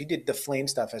if you did the flame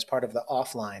stuff as part of the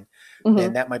offline,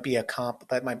 then that might be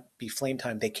that might be flame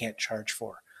time they can't charge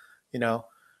for,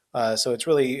 so it's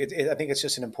really, I think it's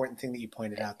just an important thing that you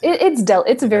pointed out there.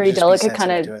 It's a very delicate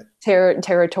kind of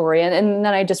territory. And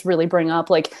then I just really bring up,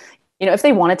 like, if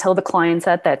they want to tell the clients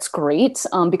that's great,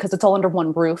 because it's all under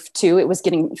one roof too. It was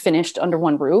getting finished under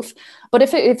one roof. But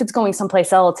if it's going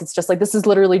someplace else, it's just like, this is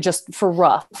literally just for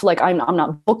rough. Like I'm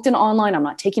not booked in online. I'm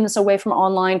not taking this away from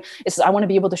online. I want to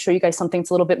be able to show you guys something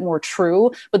that's a little bit more true,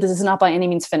 but this is not by any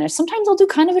means finished. Sometimes I'll do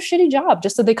kind of a shitty job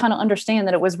just so they kind of understand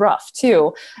that it was rough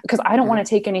too, because I don't want to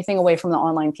take anything away from the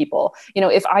online people.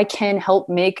 If I can help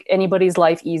make anybody's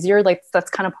life easier, like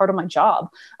that's kind of part of my job.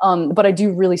 But I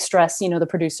do really stress, the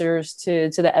producers to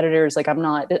the editors, like I'm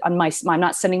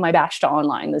not sending my batch to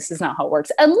online. This is not how it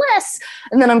works, and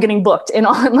then I'm getting booked in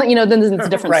online, then it's a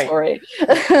different story.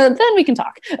 Then we can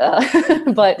talk.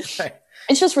 But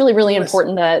it's just really, really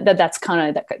important that's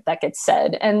kind of that gets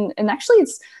said. And actually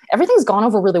everything's gone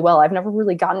over really well. I've never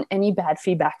really gotten any bad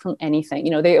feedback from anything.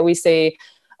 They always say,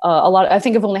 I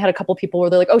think I've only had a couple people where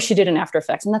they're like, oh, she did in After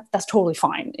Effects. And that's totally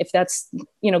fine. If that's,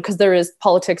 because there is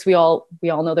politics, we all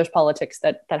know there's politics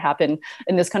that happen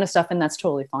in this kind of stuff, and that's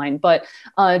totally fine. But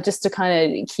just to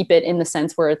kind of keep it in the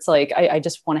sense where it's like, I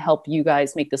just want to help you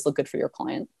guys make this look good for your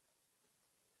client.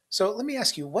 So let me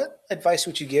ask you, what advice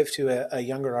would you give to a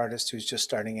younger artist who's just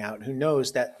starting out, who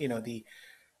knows that, the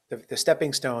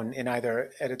stepping stone in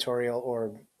either editorial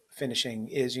or finishing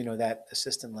is, that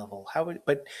assistant level?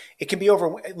 But it can be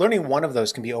learning one of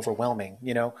those can be overwhelming.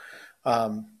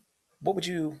 What would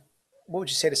you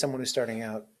say to someone who's starting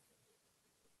out?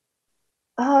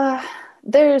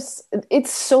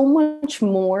 It's so much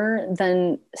more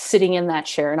than sitting in that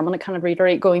chair. And I'm going to kind of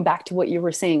reiterate, going back to what you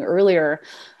were saying earlier,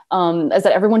 is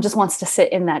that everyone just wants to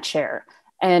sit in that chair.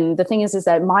 And the thing is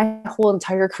that my whole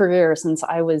entire career since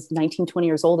I was 19, 20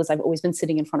 years old is I've always been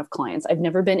sitting in front of clients. I've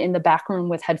never been in the back room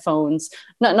with headphones.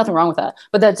 Nothing wrong with that,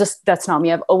 but that's not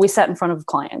me. I've always sat in front of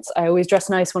clients. I always dress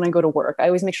nice when I go to work. I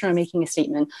always make sure I'm making a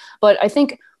statement. But I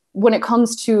think when it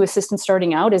comes to assistants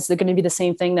starting out, is it going to be the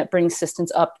same thing that brings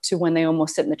assistants up to when they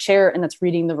almost sit in the chair, and that's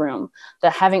reading the room,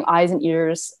 that having eyes and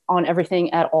ears on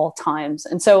everything at all times.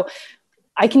 And so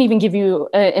I can even give you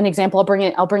an example. I'll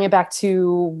bring it back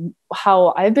to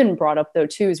how I've been brought up though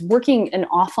too, is working an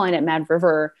offline at Mad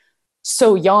River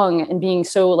so young and being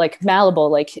so like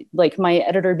malleable, like my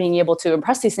editor being able to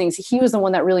impress these things. He was the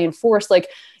one that really enforced, like,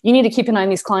 you need to keep an eye on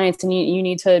these clients, and you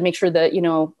need to make sure that,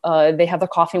 they have their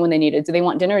coffee when they need it. Do they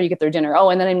want dinner? You get their dinner. Oh,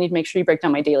 and then I need to make sure you break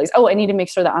down my dailies. Oh, I need to make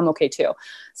sure that I'm okay too.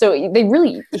 So he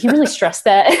really stressed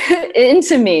that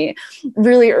into me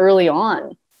really early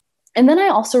on. And then I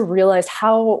also realized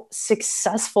how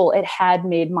successful it had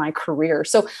made my career.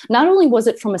 So not only was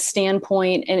it from a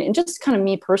standpoint, and just kind of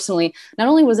me personally, not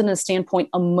only was it a standpoint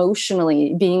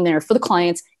emotionally being there for the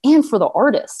clients and for the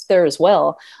artists there as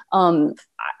well.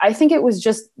 I think it was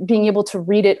just being able to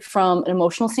read it from an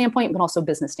emotional standpoint, but also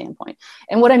business standpoint.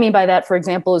 And what I mean by that, for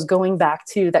example, is going back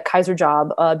to that Kaiser job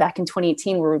back in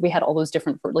 2018, where we had all those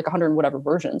different, like 100 and whatever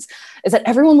versions, is that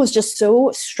everyone was just so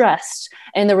stressed.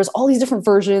 And there was all these different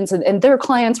versions, and their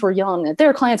clients were young, and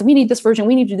their clients, we need this version,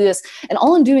 we need to do this. And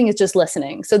all I'm doing is just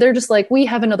listening. So they're just like, we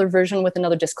have another version with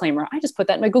another disclaimer. I just put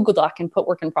that in my Google Doc and put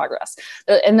work in progress.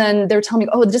 And then they're telling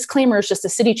me, oh, the disclaimer is just a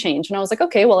city change. And I was like,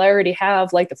 okay, well, I already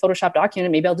have like the Photoshop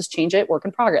document. Maybe I'll just change it, work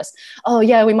in progress. Oh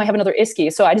yeah, we might have another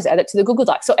ISKI. So I just add it to the Google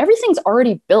Doc. So everything's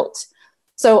already built.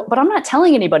 So, but I'm not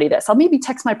telling anybody this. I'll maybe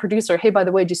text my producer, hey, by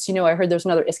the way, just, I heard there's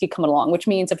another ISKI coming along, which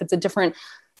means if it's a different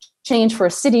change for a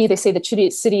city, they say the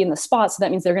city in the spot. So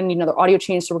that means they're going to need another audio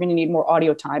change. So we're going to need more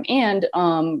audio time. And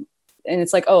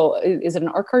it's like, oh, is it an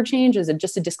art card change? Is it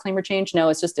just a disclaimer change? No,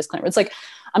 it's just disclaimer. It's like,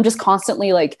 I'm just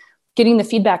constantly like getting the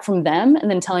feedback from them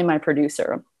and then telling my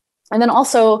producer. And then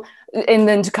also, and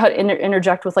then to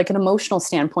interject with like an emotional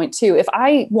standpoint too. If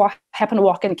I happen to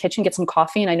walk in the kitchen, get some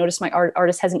coffee, and I notice my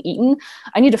artist hasn't eaten,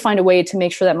 I need to find a way to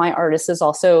make sure that my artist is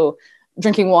also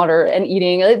drinking water and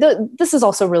eating. This is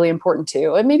also really important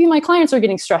too. And maybe my clients are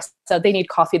getting stressed out. They need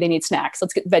coffee, they need snacks.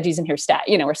 Let's get veggies in here stat,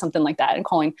 or something like that. And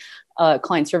calling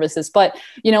client services, but,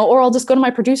 or I'll just go to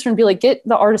my producer and be like, get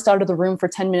the artist out of the room for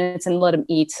 10 minutes and let him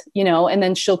eat, and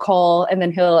then she'll call and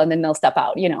then they'll step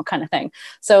out, kind of thing.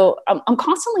 So I'm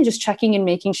constantly just checking and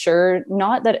making sure,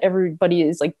 not that everybody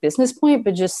is like business point,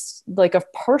 but just like a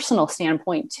personal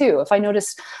standpoint too. If I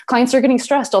notice clients are getting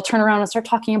stressed, I'll turn around and start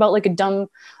talking about like a dumb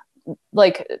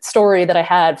like story that I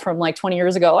had from like 20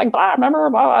 years ago, like,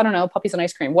 remember, I don't know, puppies and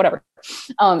ice cream, whatever.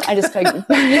 I just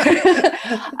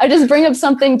I just bring up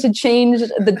something to change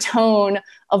the tone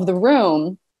of the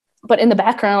room. But in the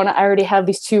background, I already have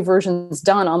these 2 versions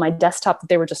done on my desktop that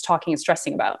they were just talking and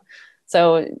stressing about.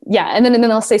 So yeah, and then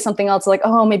they'll say something else like,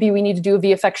 oh, maybe we need to do a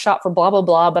VFX shot for blah, blah,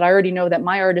 blah. But I already know that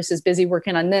my artist is busy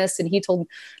working on this. And he told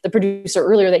the producer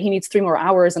earlier that he needs 3 more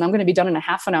hours and I'm going to be done in a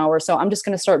half an hour. So I'm just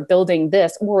going to start building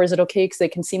this. Or is it okay because they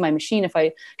can see my machine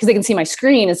because they can see my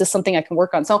screen? Is this something I can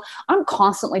work on? So I'm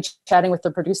constantly chatting with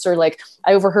the producer. Like,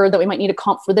 I overheard that we might need a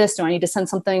comp for this. Do I need to send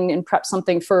something and prep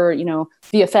something for,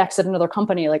 VFX at another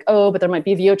company? Like, oh, but there might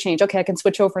be a VO change. Okay, I can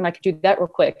switch over and I can do that real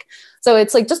quick. So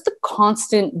it's like just the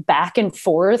constant back and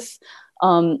forth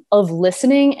of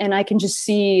listening. And I can just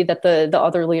see that the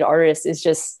other lead artist is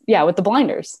just, with the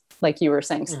blinders, like you were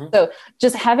saying. Mm-hmm. So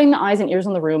just having the eyes and ears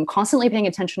in the room, constantly paying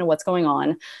attention to what's going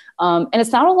on. And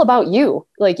it's not all about you.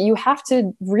 Like, you have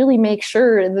to really make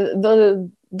sure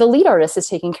the lead artist is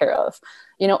taken care of.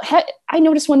 I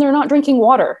notice when they're not drinking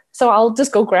water, so I'll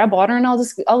just go grab water and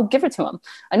I'll give it to them.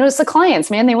 I notice the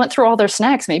clients, man, they went through all their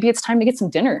snacks. Maybe it's time to get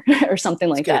some dinner or something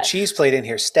like that. Get a cheese plate in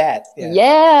here, stat.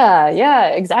 Yeah,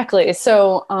 exactly.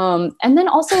 So, and then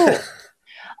also,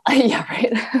 yeah,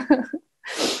 right.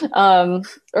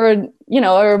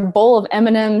 Or a bowl of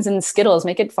M&Ms and Skittles,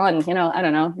 make it fun. I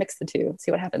don't know, mix the 2, see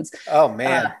what happens. Oh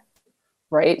man.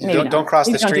 Right. Don't cross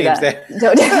the streams there.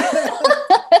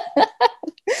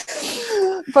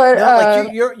 But no,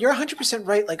 like you're 100%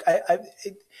 right. Like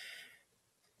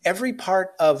every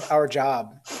part of our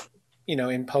job,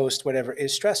 in post, whatever,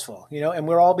 is stressful, and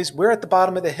we're at the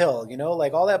bottom of the hill,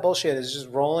 like all that bullshit is just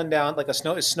rolling down, like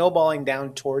is snowballing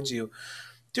down towards you.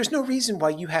 There's no reason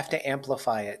why you have to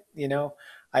amplify it.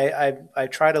 I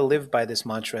try to live by this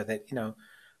mantra that,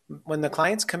 when the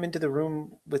clients come into the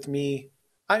room with me,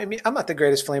 I mean, I'm not the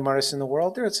greatest flame artist in the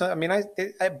world.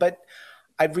 But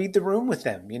I read the room with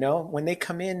them, when they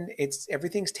come in,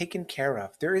 everything's taken care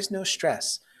of. There is no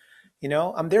stress,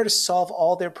 I'm there to solve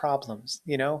all their problems,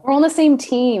 We're on the same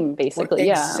team,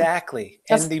 basically. Exactly.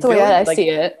 That's the way I see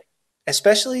it.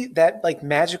 Especially that like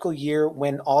magical year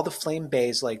when all the flame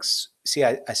bays, like, see,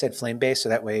 I said flame bay, so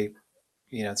that way,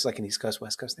 it's like an East Coast,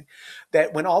 West Coast thing,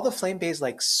 that when all the flame bays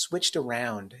like switched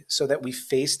around so that we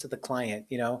faced the client,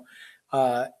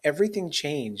 everything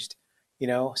changed.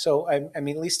 So I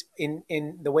mean, at least in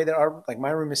the way that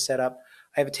my room is set up,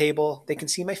 I have a table, they can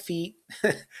see my feet.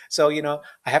 So,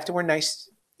 I have to wear nice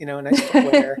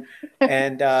footwear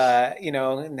and,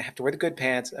 and I have to wear the good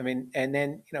pants. I mean, and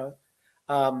then,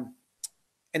 and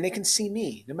they can see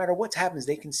me, no matter what happens,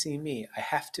 they can see me. I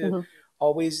have to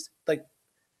always like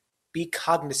be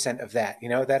cognizant of that,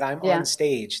 that I'm on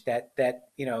stage, that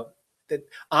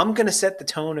I'm going to set the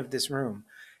tone of this room.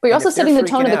 But you're also setting the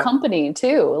tone of the company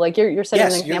too. Like you're setting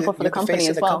an example for the company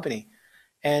as well.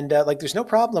 And like, there's no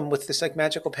problem with this like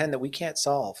magical pen that we can't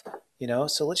solve,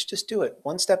 so let's just do it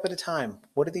one step at a time.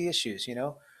 What are the issues,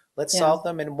 let's solve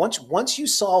them. And once you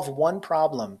solve one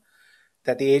problem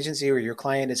that the agency or your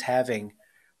client is having,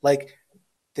 like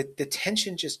the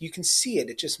tension you can see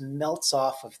it just melts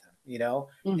off of them,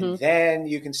 and then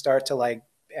you can start to like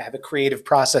have a creative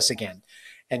process again.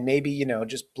 And maybe,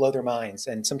 just blow their minds.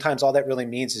 And sometimes all that really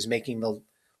means is making the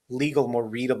legal more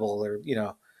readable, or,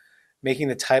 making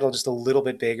the title just a little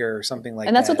bit bigger or something like that.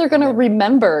 And that's what they're going to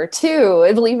remember too,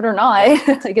 believe it or not.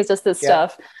 Like, it's just this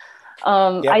stuff. We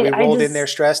rolled in there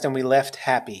stressed and we left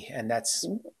happy. And that's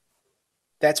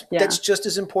just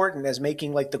as important as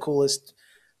making like the coolest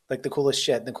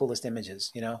shit, the coolest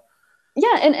images, Yeah.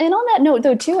 And on that note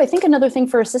though, too, I think another thing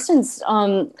for assistants,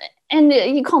 and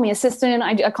you call me assistant.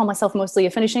 I call myself mostly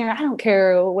a finishing. I don't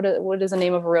care what is the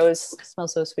name of a rose. It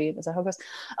smells so sweet. Is that how it goes?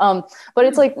 But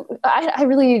it's like,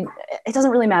 it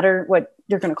doesn't really matter what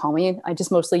you're going to call me. I just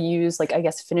mostly use like, I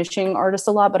guess, finishing artist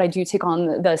a lot, but I do take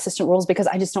on the assistant roles because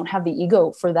I just don't have the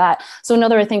ego for that. So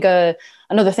another thing to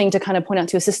kind of point out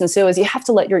to assistants too is you have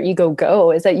to let your ego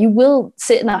go, is that you will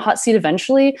sit in that hot seat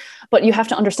eventually, but you have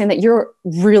to understand that you're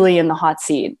really in the hot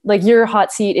seat. Like your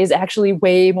hot seat is actually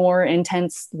way more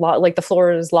intense, like the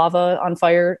floor is lava on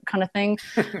fire kind of thing.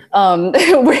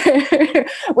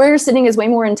 Where you're sitting is way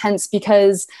more intense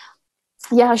because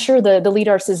yeah, sure, the lead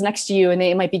artist is next to you and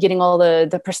they might be getting all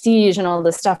the prestige and all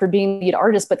the stuff for being lead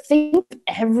artist, but think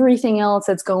everything else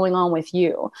that's going on with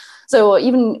you. So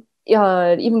even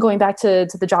going back to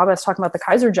the job I was talking about, the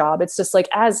Kaiser job, it's just like,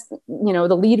 as you know,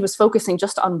 the lead was focusing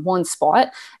just on one spot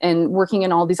and working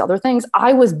in all these other things,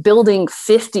 I was building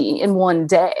 50 in one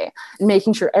day and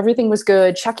making sure everything was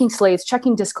good, checking slates,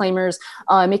 checking disclaimers,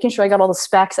 making sure I got all the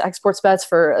specs, export specs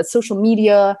for social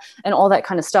media and all that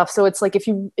kind of stuff. So it's like, if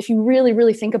you really,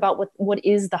 really think about what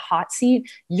is the hot seat,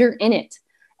 you're in it.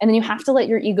 And then you have to let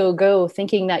your ego go,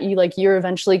 thinking that you're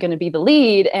eventually going to be the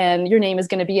lead and your name is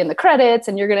going to be in the credits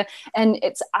and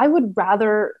I would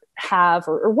rather have,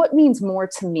 or what means more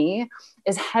to me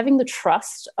is having the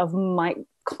trust of my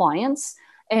clients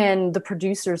and the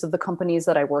producers of the companies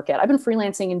that I work at. I've been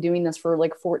freelancing and doing this for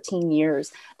like 14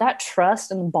 years. That trust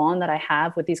and the bond that I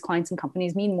have with these clients and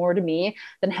companies mean more to me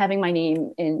than having my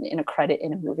name in a credit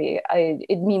in a movie.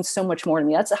 It means so much more to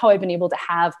me. That's how I've been able to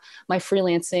have my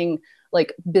freelancing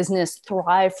like business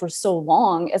thrive for so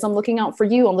long, as I'm looking out for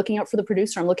you, I'm looking out for the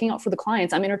producer, I'm looking out for the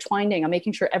clients, I'm intertwining, I'm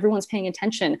making sure everyone's paying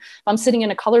attention. If I'm sitting in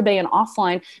a color bay and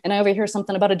offline and I overhear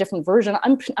something about a different version,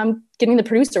 I'm getting the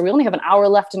producer, we only have an hour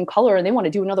left in color and they want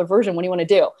to do another version, what do you want to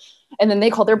do? And then they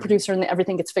call their producer and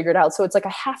everything gets figured out. So it's like,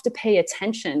 I have to pay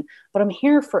attention, but I'm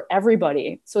here for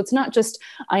everybody. So it's not just,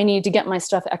 I need to get my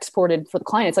stuff exported for the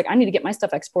client. It's like, I need to get my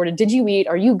stuff exported. Did you eat?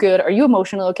 Are you good? Are you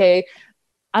emotional? Okay.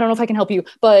 I don't know if I can help you,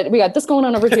 but we got this going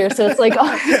on over here. So it's like,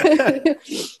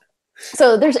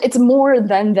 so it's more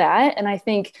than that. And I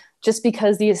think just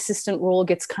because the assistant role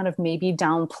gets kind of maybe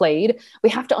downplayed, we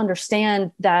have to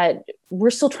understand that we're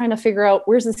still trying to figure out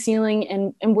where's the ceiling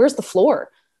and where's the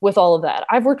floor with all of that.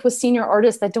 I've worked with senior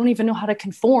artists that don't even know how to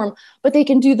conform, but they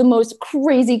can do the most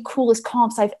crazy, coolest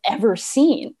comps I've ever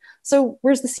seen. So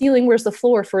where's the ceiling? Where's the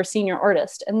floor for a senior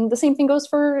artist? And the same thing goes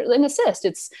for an assist.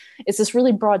 It's this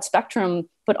really broad spectrum,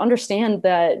 but understand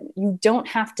that you don't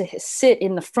have to sit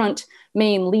in the front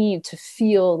main lead to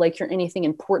feel like you're anything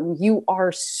important. You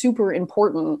are super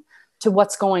important to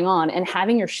what's going on, and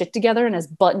having your shit together and as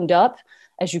buttoned up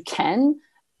as you can,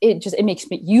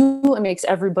 it makes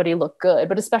everybody look good,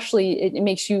 but especially it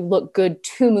makes you look good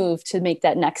to move to make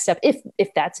that next step.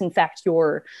 If that's in fact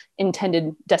your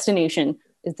intended destination,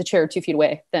 is the chair 2 feet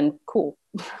away, then cool.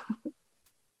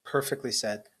 Perfectly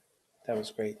said. That was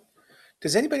great.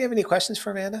 Does anybody have any questions for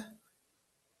Amanda?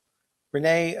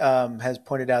 Renee has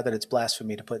pointed out that it's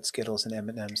blasphemy to put Skittles and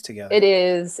M&Ms together. It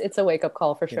is. It's a wake-up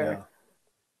call for sure.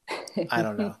 I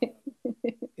don't know.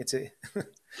 It's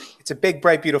a big,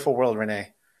 bright, beautiful world,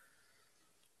 Renee.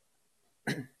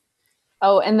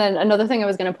 Oh, and then another thing I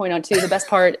was going to point out too, the best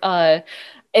part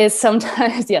is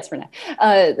sometimes, yes, Renee,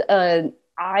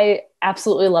 I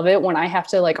absolutely love it when I have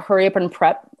to like hurry up and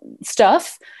prep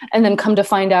stuff and then come to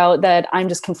find out that I'm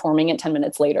just conforming it 10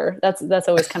 minutes later. That's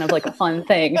always kind of like a fun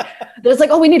thing. There's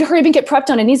like, oh, we need to hurry up and get prep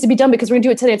done. It needs to be done because we're gonna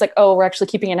do it today. It's like, oh, we're actually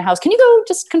keeping it in a house. Can you go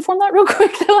just conform that real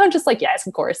quick? I'm just like, yes,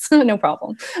 of course. No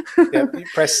problem. Yeah, you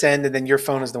press send and then your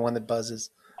phone is the one that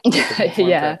buzzes.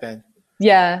 Yeah.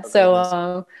 Yeah.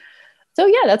 So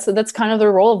yeah, that's kind of the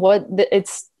role of what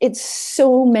it's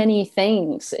so many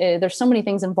things. There's so many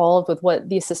things involved with what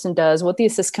the assistant does, what the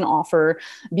assist can offer,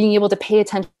 being able to pay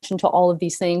attention to all of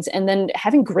these things, and then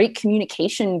having great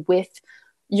communication with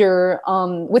your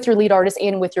lead artist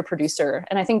and with your producer.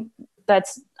 And I think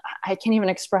I can't even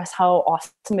express how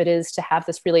awesome it is to have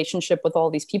this relationship with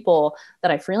all these people that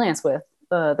I freelance with,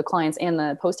 the clients and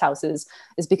the post houses,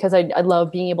 is because I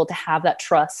love being able to have that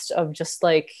trust of just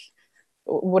like,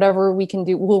 whatever we can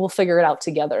do, we'll figure it out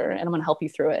together, and I'm going to help you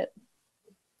through it.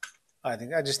 I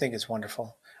just think it's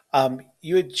wonderful.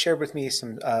 You had shared with me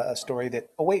a story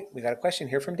that, oh wait, we got a question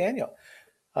here from Daniel.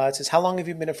 It says, how long have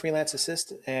you been a freelance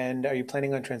assist, and are you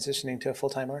planning on transitioning to a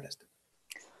full-time artist?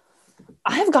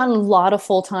 I've gotten a lot of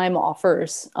full-time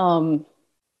offers.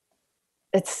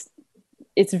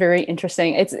 It's very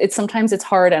interesting. It's sometimes it's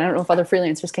hard. I don't know if other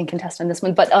freelancers can contest on this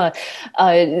one, but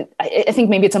I think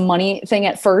maybe it's a money thing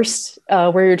at first,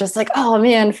 where you're just like, oh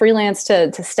man, freelance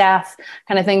to staff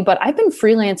kind of thing. But I've been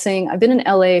freelancing. I've been in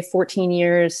LA 14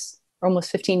 years,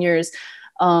 almost 15 years.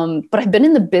 But I've been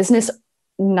in the business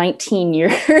 19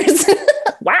 years.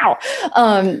 Wow.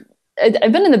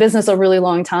 I've been in the business a really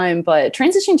long time, but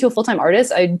transitioning to a full-time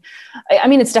artist, I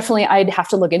mean, it's definitely, I'd have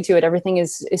to look into it. Everything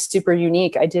is super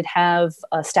unique. I did have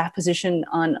a staff position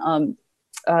on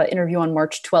interview on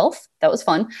March 12th. That was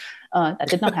fun. That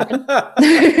did not happen. I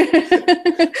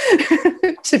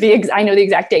know the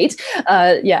exact date.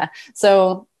 Yeah.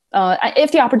 So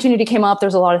if the opportunity came up,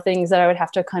 there's a lot of things that I would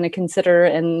have to kind of consider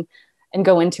and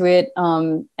go into it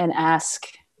and ask.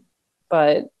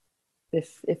 But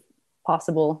if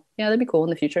possible. Yeah, that'd be cool in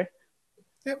the future.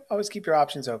 Yep. Always keep your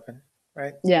options open,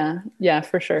 right? Yeah,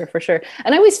 for sure, for sure.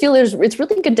 And I always feel it's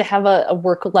really good to have a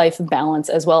work-life balance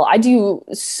as well. I do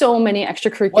so many What's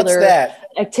extracurricular that?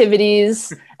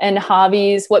 activities and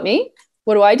hobbies. What, me?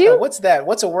 What do I No, do? what's that?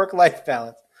 What's a work-life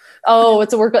balance? Oh,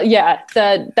 it's a work. Yeah,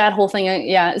 that whole thing.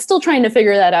 Yeah, still trying to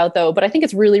figure that out though. But I think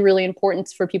it's really, really important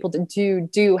for people to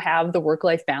do have the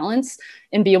work-life balance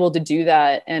and be able to do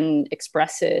that and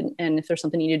express it. And if there's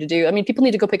something you need to do, I mean, people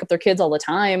need to go pick up their kids all the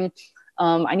time.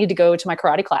 I need to go to my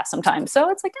karate class sometimes. So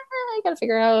it's like, I got to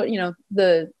figure out,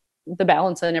 the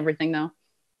balance and everything though.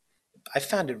 I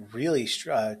found it really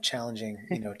challenging,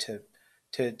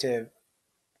 to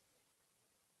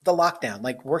the lockdown,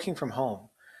 like working from home,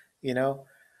 you know,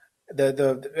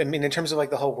 I mean, in terms of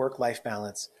like the whole work-life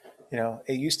balance,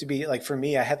 it used to be like for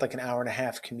me, I had like an hour and a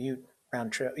half commute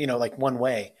round trip, like one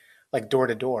way, like door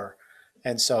to door.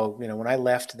 And so, when I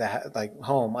left like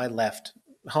home, I left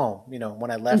home.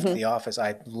 When I left Mm-hmm. the office,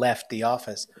 I left the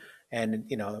office.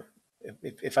 And,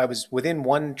 if I was within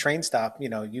one train stop,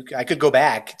 I could go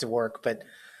back to work, but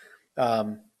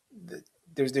um,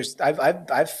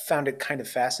 I've found it kind of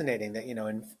fascinating that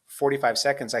in 45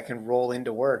 seconds I can roll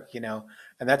into work, and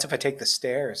that's if I take the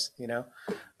stairs,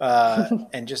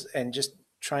 and just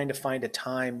trying to find a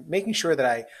time, making sure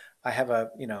that I have a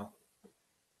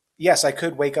yes, I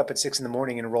could wake up at 6 in the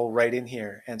morning and roll right in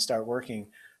here and start working,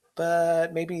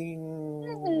 but maybe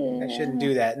I shouldn't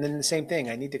do that. And then the same thing,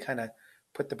 I need to kind of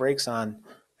put the brakes on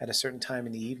at a certain time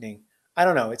in the evening. I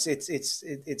don't know. It's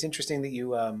interesting that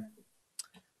you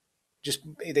just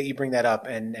that you bring that up,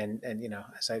 and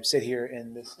as I sit here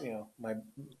in this my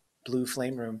blue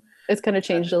flame room, It's kind of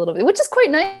changed a little bit, which is quite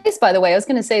nice, by the way. I was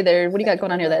going to say there, what do you got thank you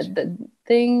going on very here? much. The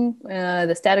thing,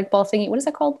 the static ball thingy. What is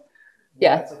that called?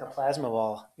 Yeah, Yeah, it's like a plasma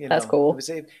ball. that's It cool. was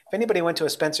if anybody went to a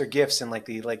Spencer Gifts in like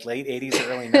the late '80s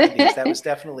or early '90s, that was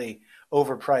definitely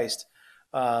overpriced.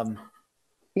 Um,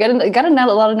 You got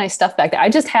a lot of nice stuff back there. I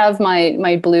just have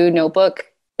my blue notebook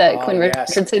that oh Quinn yes,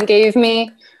 Richardson gave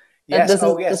me. yes, This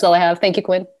oh is yes, all I have. Thank you,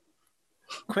 Quinn.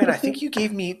 Quinn. I think you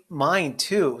gave me mine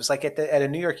too. It was like at a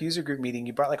New York user group meeting.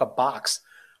 You brought like a box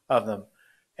of them,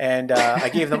 and I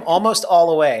gave them almost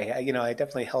all away. I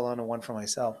definitely held on to one for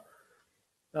myself.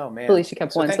 Oh At man! least you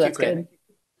kept So one, so thank you, that's Quinn.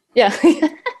 good.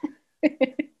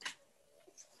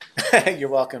 Yeah. You're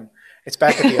welcome. It's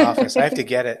back at the office. I have to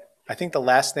get it. I think the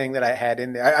last thing that I had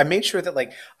in there, I made sure that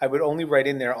like I would only write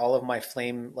in there all of my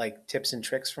flame like tips and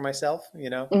tricks for myself.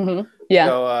 Hmm. Yeah.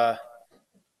 So I'm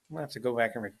gonna have to go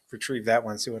back and retrieve that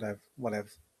one, see what I've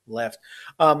left.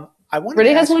 I wanted to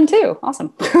Renee has ask. one too.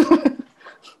 Awesome.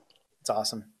 It's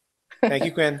awesome. Thank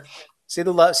you, Quinn. See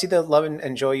the love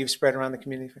and joy you've spread around the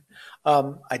community.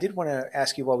 I did want to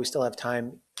ask you while we still have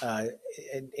time,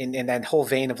 in that whole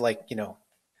vein of like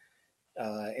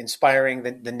inspiring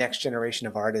the next generation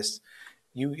of artists.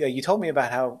 You told me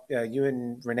about how you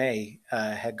and Renee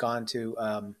had gone to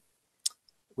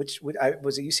was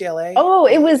it UCLA? Oh,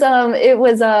 it was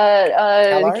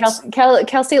CalArts?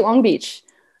 Cal State Long Beach.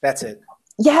 That's it.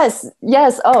 Yes,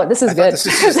 yes. Oh, this is I thought good. this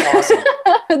was just awesome.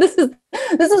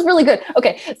 This is really good.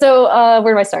 Okay, so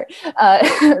where do I start?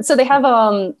 So they have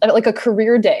like a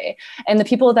career day, and the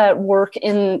people that work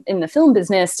in the film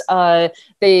business, so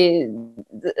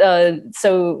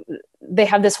they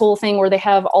have this whole thing where they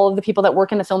have all of the people that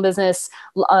work in the film business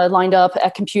lined up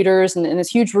at computers in this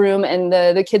huge room, and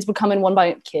the kids would come in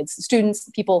students,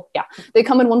 people, yeah, they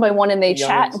come in one by one and they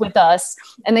chat with us,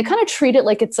 and they kind of treat it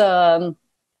like it's an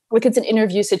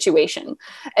interview situation.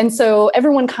 And so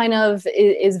everyone kind of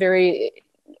is very,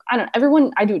 I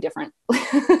do it different.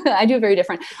 I do it very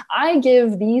different. I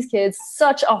give these kids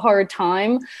such a hard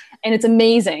time, and it's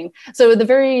amazing. So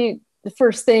the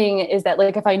first thing is that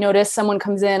like, if I notice someone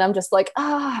comes in, I'm just like,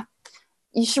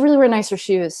 you should really wear nicer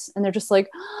shoes. And they're just like,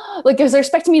 because they're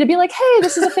expecting me to be like, hey,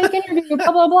 this is a fake interview, blah,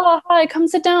 blah, blah. Hi, come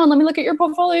sit down. Let me look at your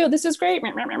portfolio. This is great,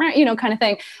 kind of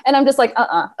thing. And I'm just like,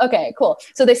 okay, cool.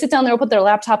 So they sit down there, put their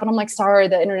laptop, and I'm like, sorry,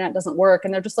 the internet doesn't work.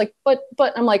 And they're just like, but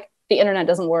I'm like, the internet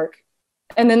doesn't work.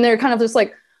 And then they're kind of just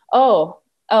like, oh.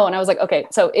 And I was like, okay,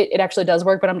 so it actually does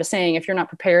work. But I'm just saying, if you're not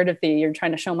prepared, if you're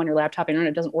trying to show them on your laptop,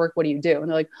 internet doesn't work, what do you do? And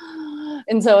they're like,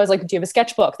 and so I was like, do you have a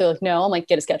sketchbook? They're like, no. I'm like,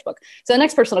 get a sketchbook. So the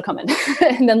next person will come in.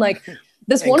 And then like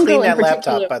this one girl in particular. Clean that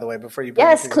laptop, by the way, before you.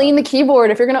 Yes, clean the keyboard.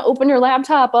 If you're going to open your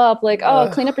laptop up, like,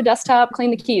 clean up your desktop,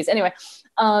 clean the keys. Anyway,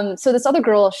 so this other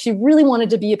girl, she really wanted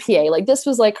to be a PA. Like this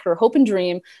was like her hope and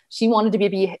dream. She wanted to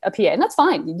be a PA, and that's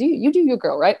fine. You do your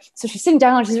girl, right? So she's sitting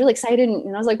down, she's really excited,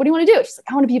 and I was like, what do you want to do? She's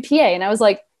like, I want to be a PA. And I was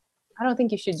like, I don't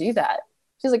think you should do that.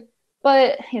 She's like,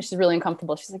 but she's really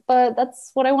uncomfortable. She's like, but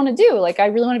that's what I want to do. Like, I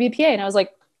really want to be a PA. And I was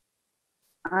like,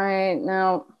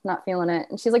 No, not feeling it.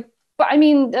 And she's like, but I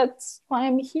mean, that's why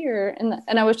I'm here. And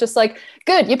I was just like,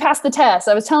 good, you passed the test.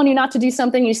 I was telling you not to do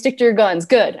something, you stick to your guns.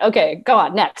 Good. Okay, go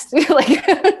on, next. Like,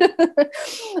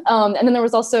 and then there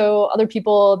was also other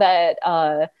people that,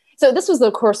 so this was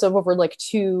the course of over like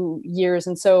 2 years.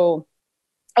 And so,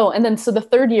 and then so the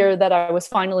third year that I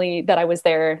was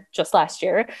there just last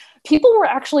year, people were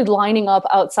actually lining up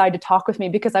outside to talk with me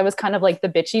because I was kind of like the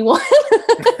bitchy one.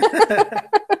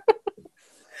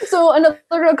 So another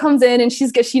girl comes in and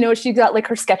she's got like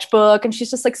her sketchbook and she's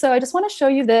just like, so I just want to show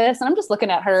you this. And I'm just looking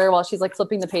at her while she's like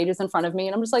flipping the pages in front of me.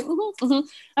 And I'm just like, I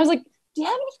was like, do you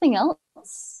have anything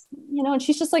else? And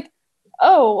she's just like,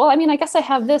 oh, well, I mean, I guess I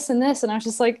have this and this. And I was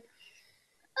just like,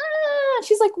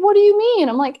 she's like, what do you mean?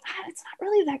 I'm like, it's not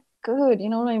really that good. You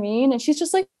know what I mean? And she's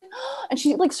just like, and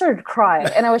she like started to cry.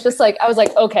 And I was like,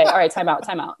 okay, all right, time out.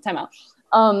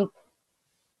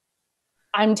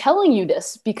 I'm telling you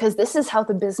this because this is how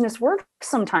the business works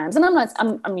sometimes. And I don't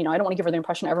want to give her the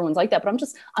impression everyone's like that, but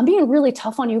I'm being really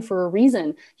tough on you for a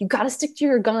reason. You got to stick to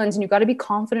your guns and you got to be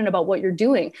confident about what you're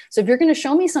doing. So if you're going to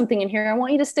show me something in here, I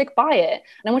want you to stick by it.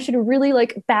 And I want you to really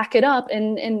like back it up.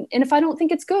 And if I don't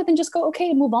think it's good, then just go, okay,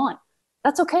 and move on.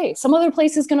 That's okay. Some other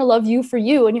place is going to love you for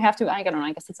you. And you have to, I don't know,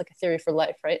 I guess it's like a theory for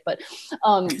life. Right. But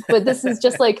this is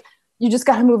just like, you just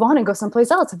got to move on and go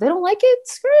someplace else. If they don't like it,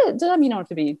 screw it. I mean, you don't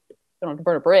have to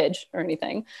burn a bridge or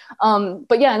anything.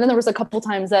 But yeah, and then there was a couple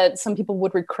times that some people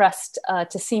would request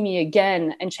to see me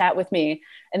again and chat with me.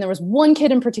 And there was one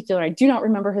kid in particular, I do not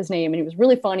remember his name, and he was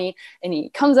really funny. And he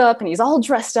comes up and he's all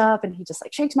dressed up and he just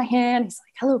like shakes my hand. He's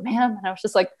like, hello, ma'am. And I was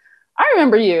just like, I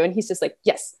remember you. And he's just like,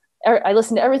 yes, I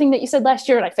listened to everything that you said last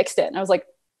year and I fixed it. And I was like,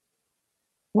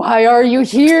 why are you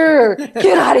here?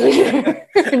 Get out of here.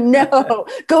 No,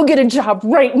 go get a job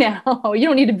right now. You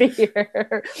don't need to be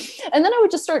here. And then I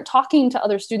would just start talking to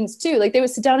other students too. Like they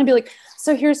would sit down and be like,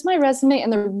 so here's my resume.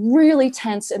 And they're really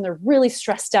tense and they're really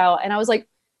stressed out. And I was like,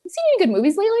 you seen any good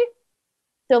movies lately?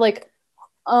 They're like,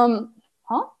 huh? And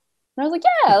I was like,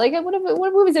 yeah, like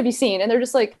what movies have you seen? And they're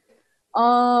just like,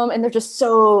 and they're just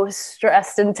so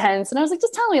stressed and tense. And I was like,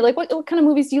 just tell me, like, what kind of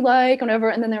movies do you like, whatever.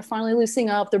 And then they're finally loosening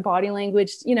up, their body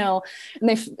language, and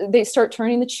they start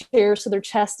turning the chair so their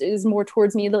chest is more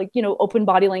towards me, like, open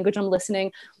body language. I'm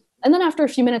listening. And then after a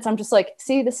few minutes, I'm just like,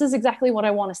 see, this is exactly what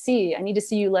I want to see. I need to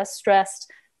see you less stressed,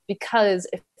 because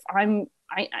if I'm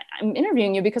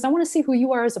interviewing you because I want to see who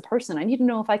you are as a person. I need to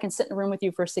know if I can sit in a room with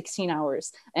you for 16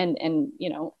 hours and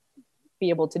be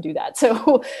able to do that.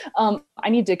 So I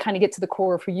need to kind of get to the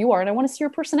core of who you are, and I want to see your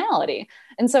personality.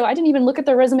 And so I didn't even look at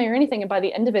their resume or anything. And by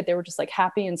the end of it, they were just like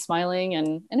happy and smiling,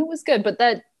 and it was good. But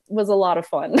that was a lot of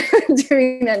fun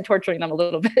doing that and torturing them a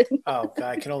little bit. Oh God,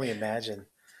 I can only imagine.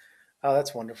 Oh,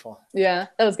 that's wonderful. Yeah,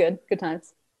 that was good. Good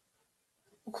times.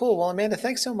 Cool. Well, Amanda,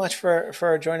 thanks so much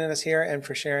for joining us here and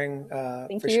for sharing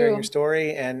sharing your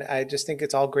story. And I just think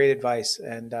it's all great advice.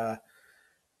 And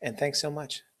thanks so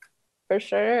much. For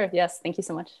sure. Yes. Thank you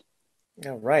so much.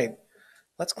 All right.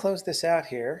 Let's close this out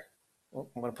here. Oh,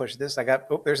 I'm going to push this.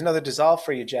 There's another dissolve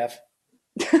for you, Jeff.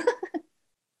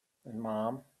 And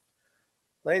Mom.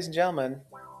 Ladies and gentlemen,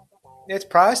 it's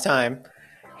prize time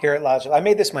here at Logik. I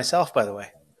made this myself, by the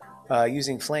way,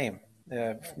 using Flame.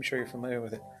 I'm sure you're familiar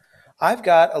with it. I've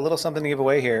got a little something to give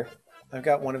away here. I've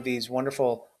got one of these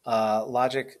wonderful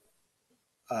Logik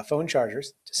phone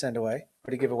chargers to send away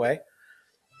or to give away.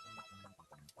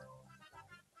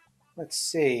 Let's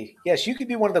see. Yes, you could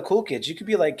be one of the cool kids. You could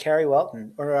be like Carrie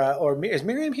Welton or is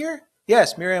Miriam here?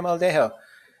 Yes, Miriam Aldejo.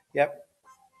 Yep.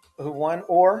 Who won?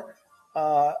 Or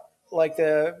like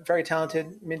the very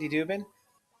talented Mindy Dubin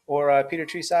or Peter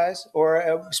Tresize.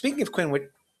 Or speaking of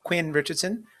Quinn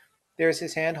Richardson, there's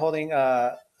his hand holding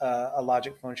a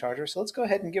Logik phone charger. So let's go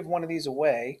ahead and give one of these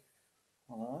away.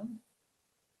 Hold on.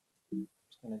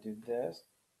 Just going to do this.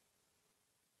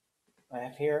 I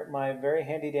have here my very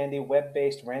handy-dandy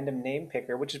web-based random name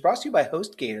picker, which is brought to you by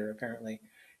HostGator, apparently,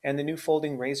 and the new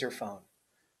folding Razr phone,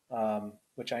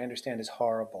 which I understand is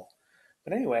horrible.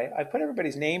 But anyway, I put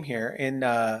everybody's name here in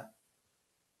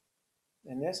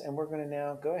this, and we're going to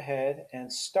now go ahead and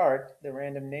start the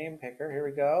random name picker. Here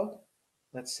we go.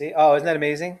 Let's see. Oh, isn't that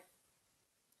amazing?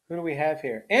 Who do we have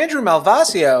here? Andrew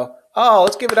Malvasio. Oh,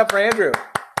 let's give it up for Andrew.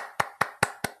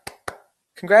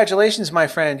 Congratulations, my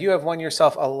friend. You have won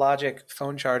yourself a Logik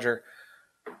phone charger.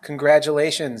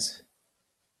 Congratulations.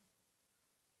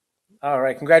 All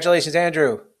right. Congratulations,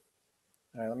 Andrew.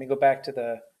 All right. Let me go back to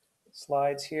the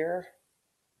slides here.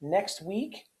 Next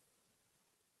week,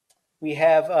 We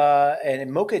have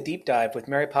an Mocha deep dive with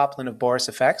Mary Poplin of Boris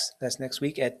Effects. That's next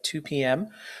week at 2 p.m.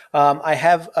 I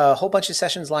have a whole bunch of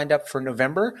sessions lined up for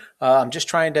November. I'm just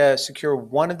trying to secure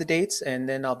one of the dates, and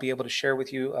then I'll be able to share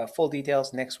with you full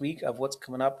details next week of what's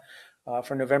coming up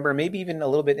for November, maybe even a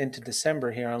little bit into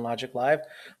December here on Logic Live.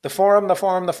 The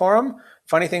forum.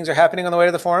 Funny things are happening on the way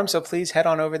to the forum, so please head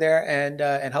on over there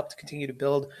and help to continue to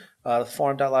build the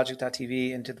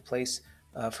forum.logic.tv into the place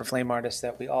for flame artists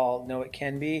that we all know it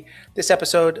can be. This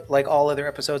episode, like all other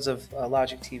episodes of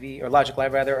Logic TV, or Logic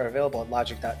Live rather, are available at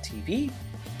logic.tv.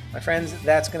 My friends,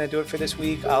 that's going to do it for this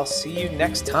week. I'll see you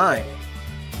next time.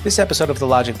 This episode of the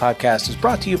Logic Podcast is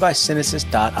brought to you by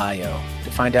Synesys.io.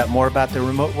 To find out more about their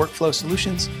remote workflow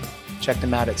solutions, check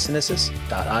them out at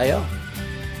Synesys.io.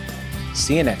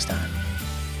 See you next time.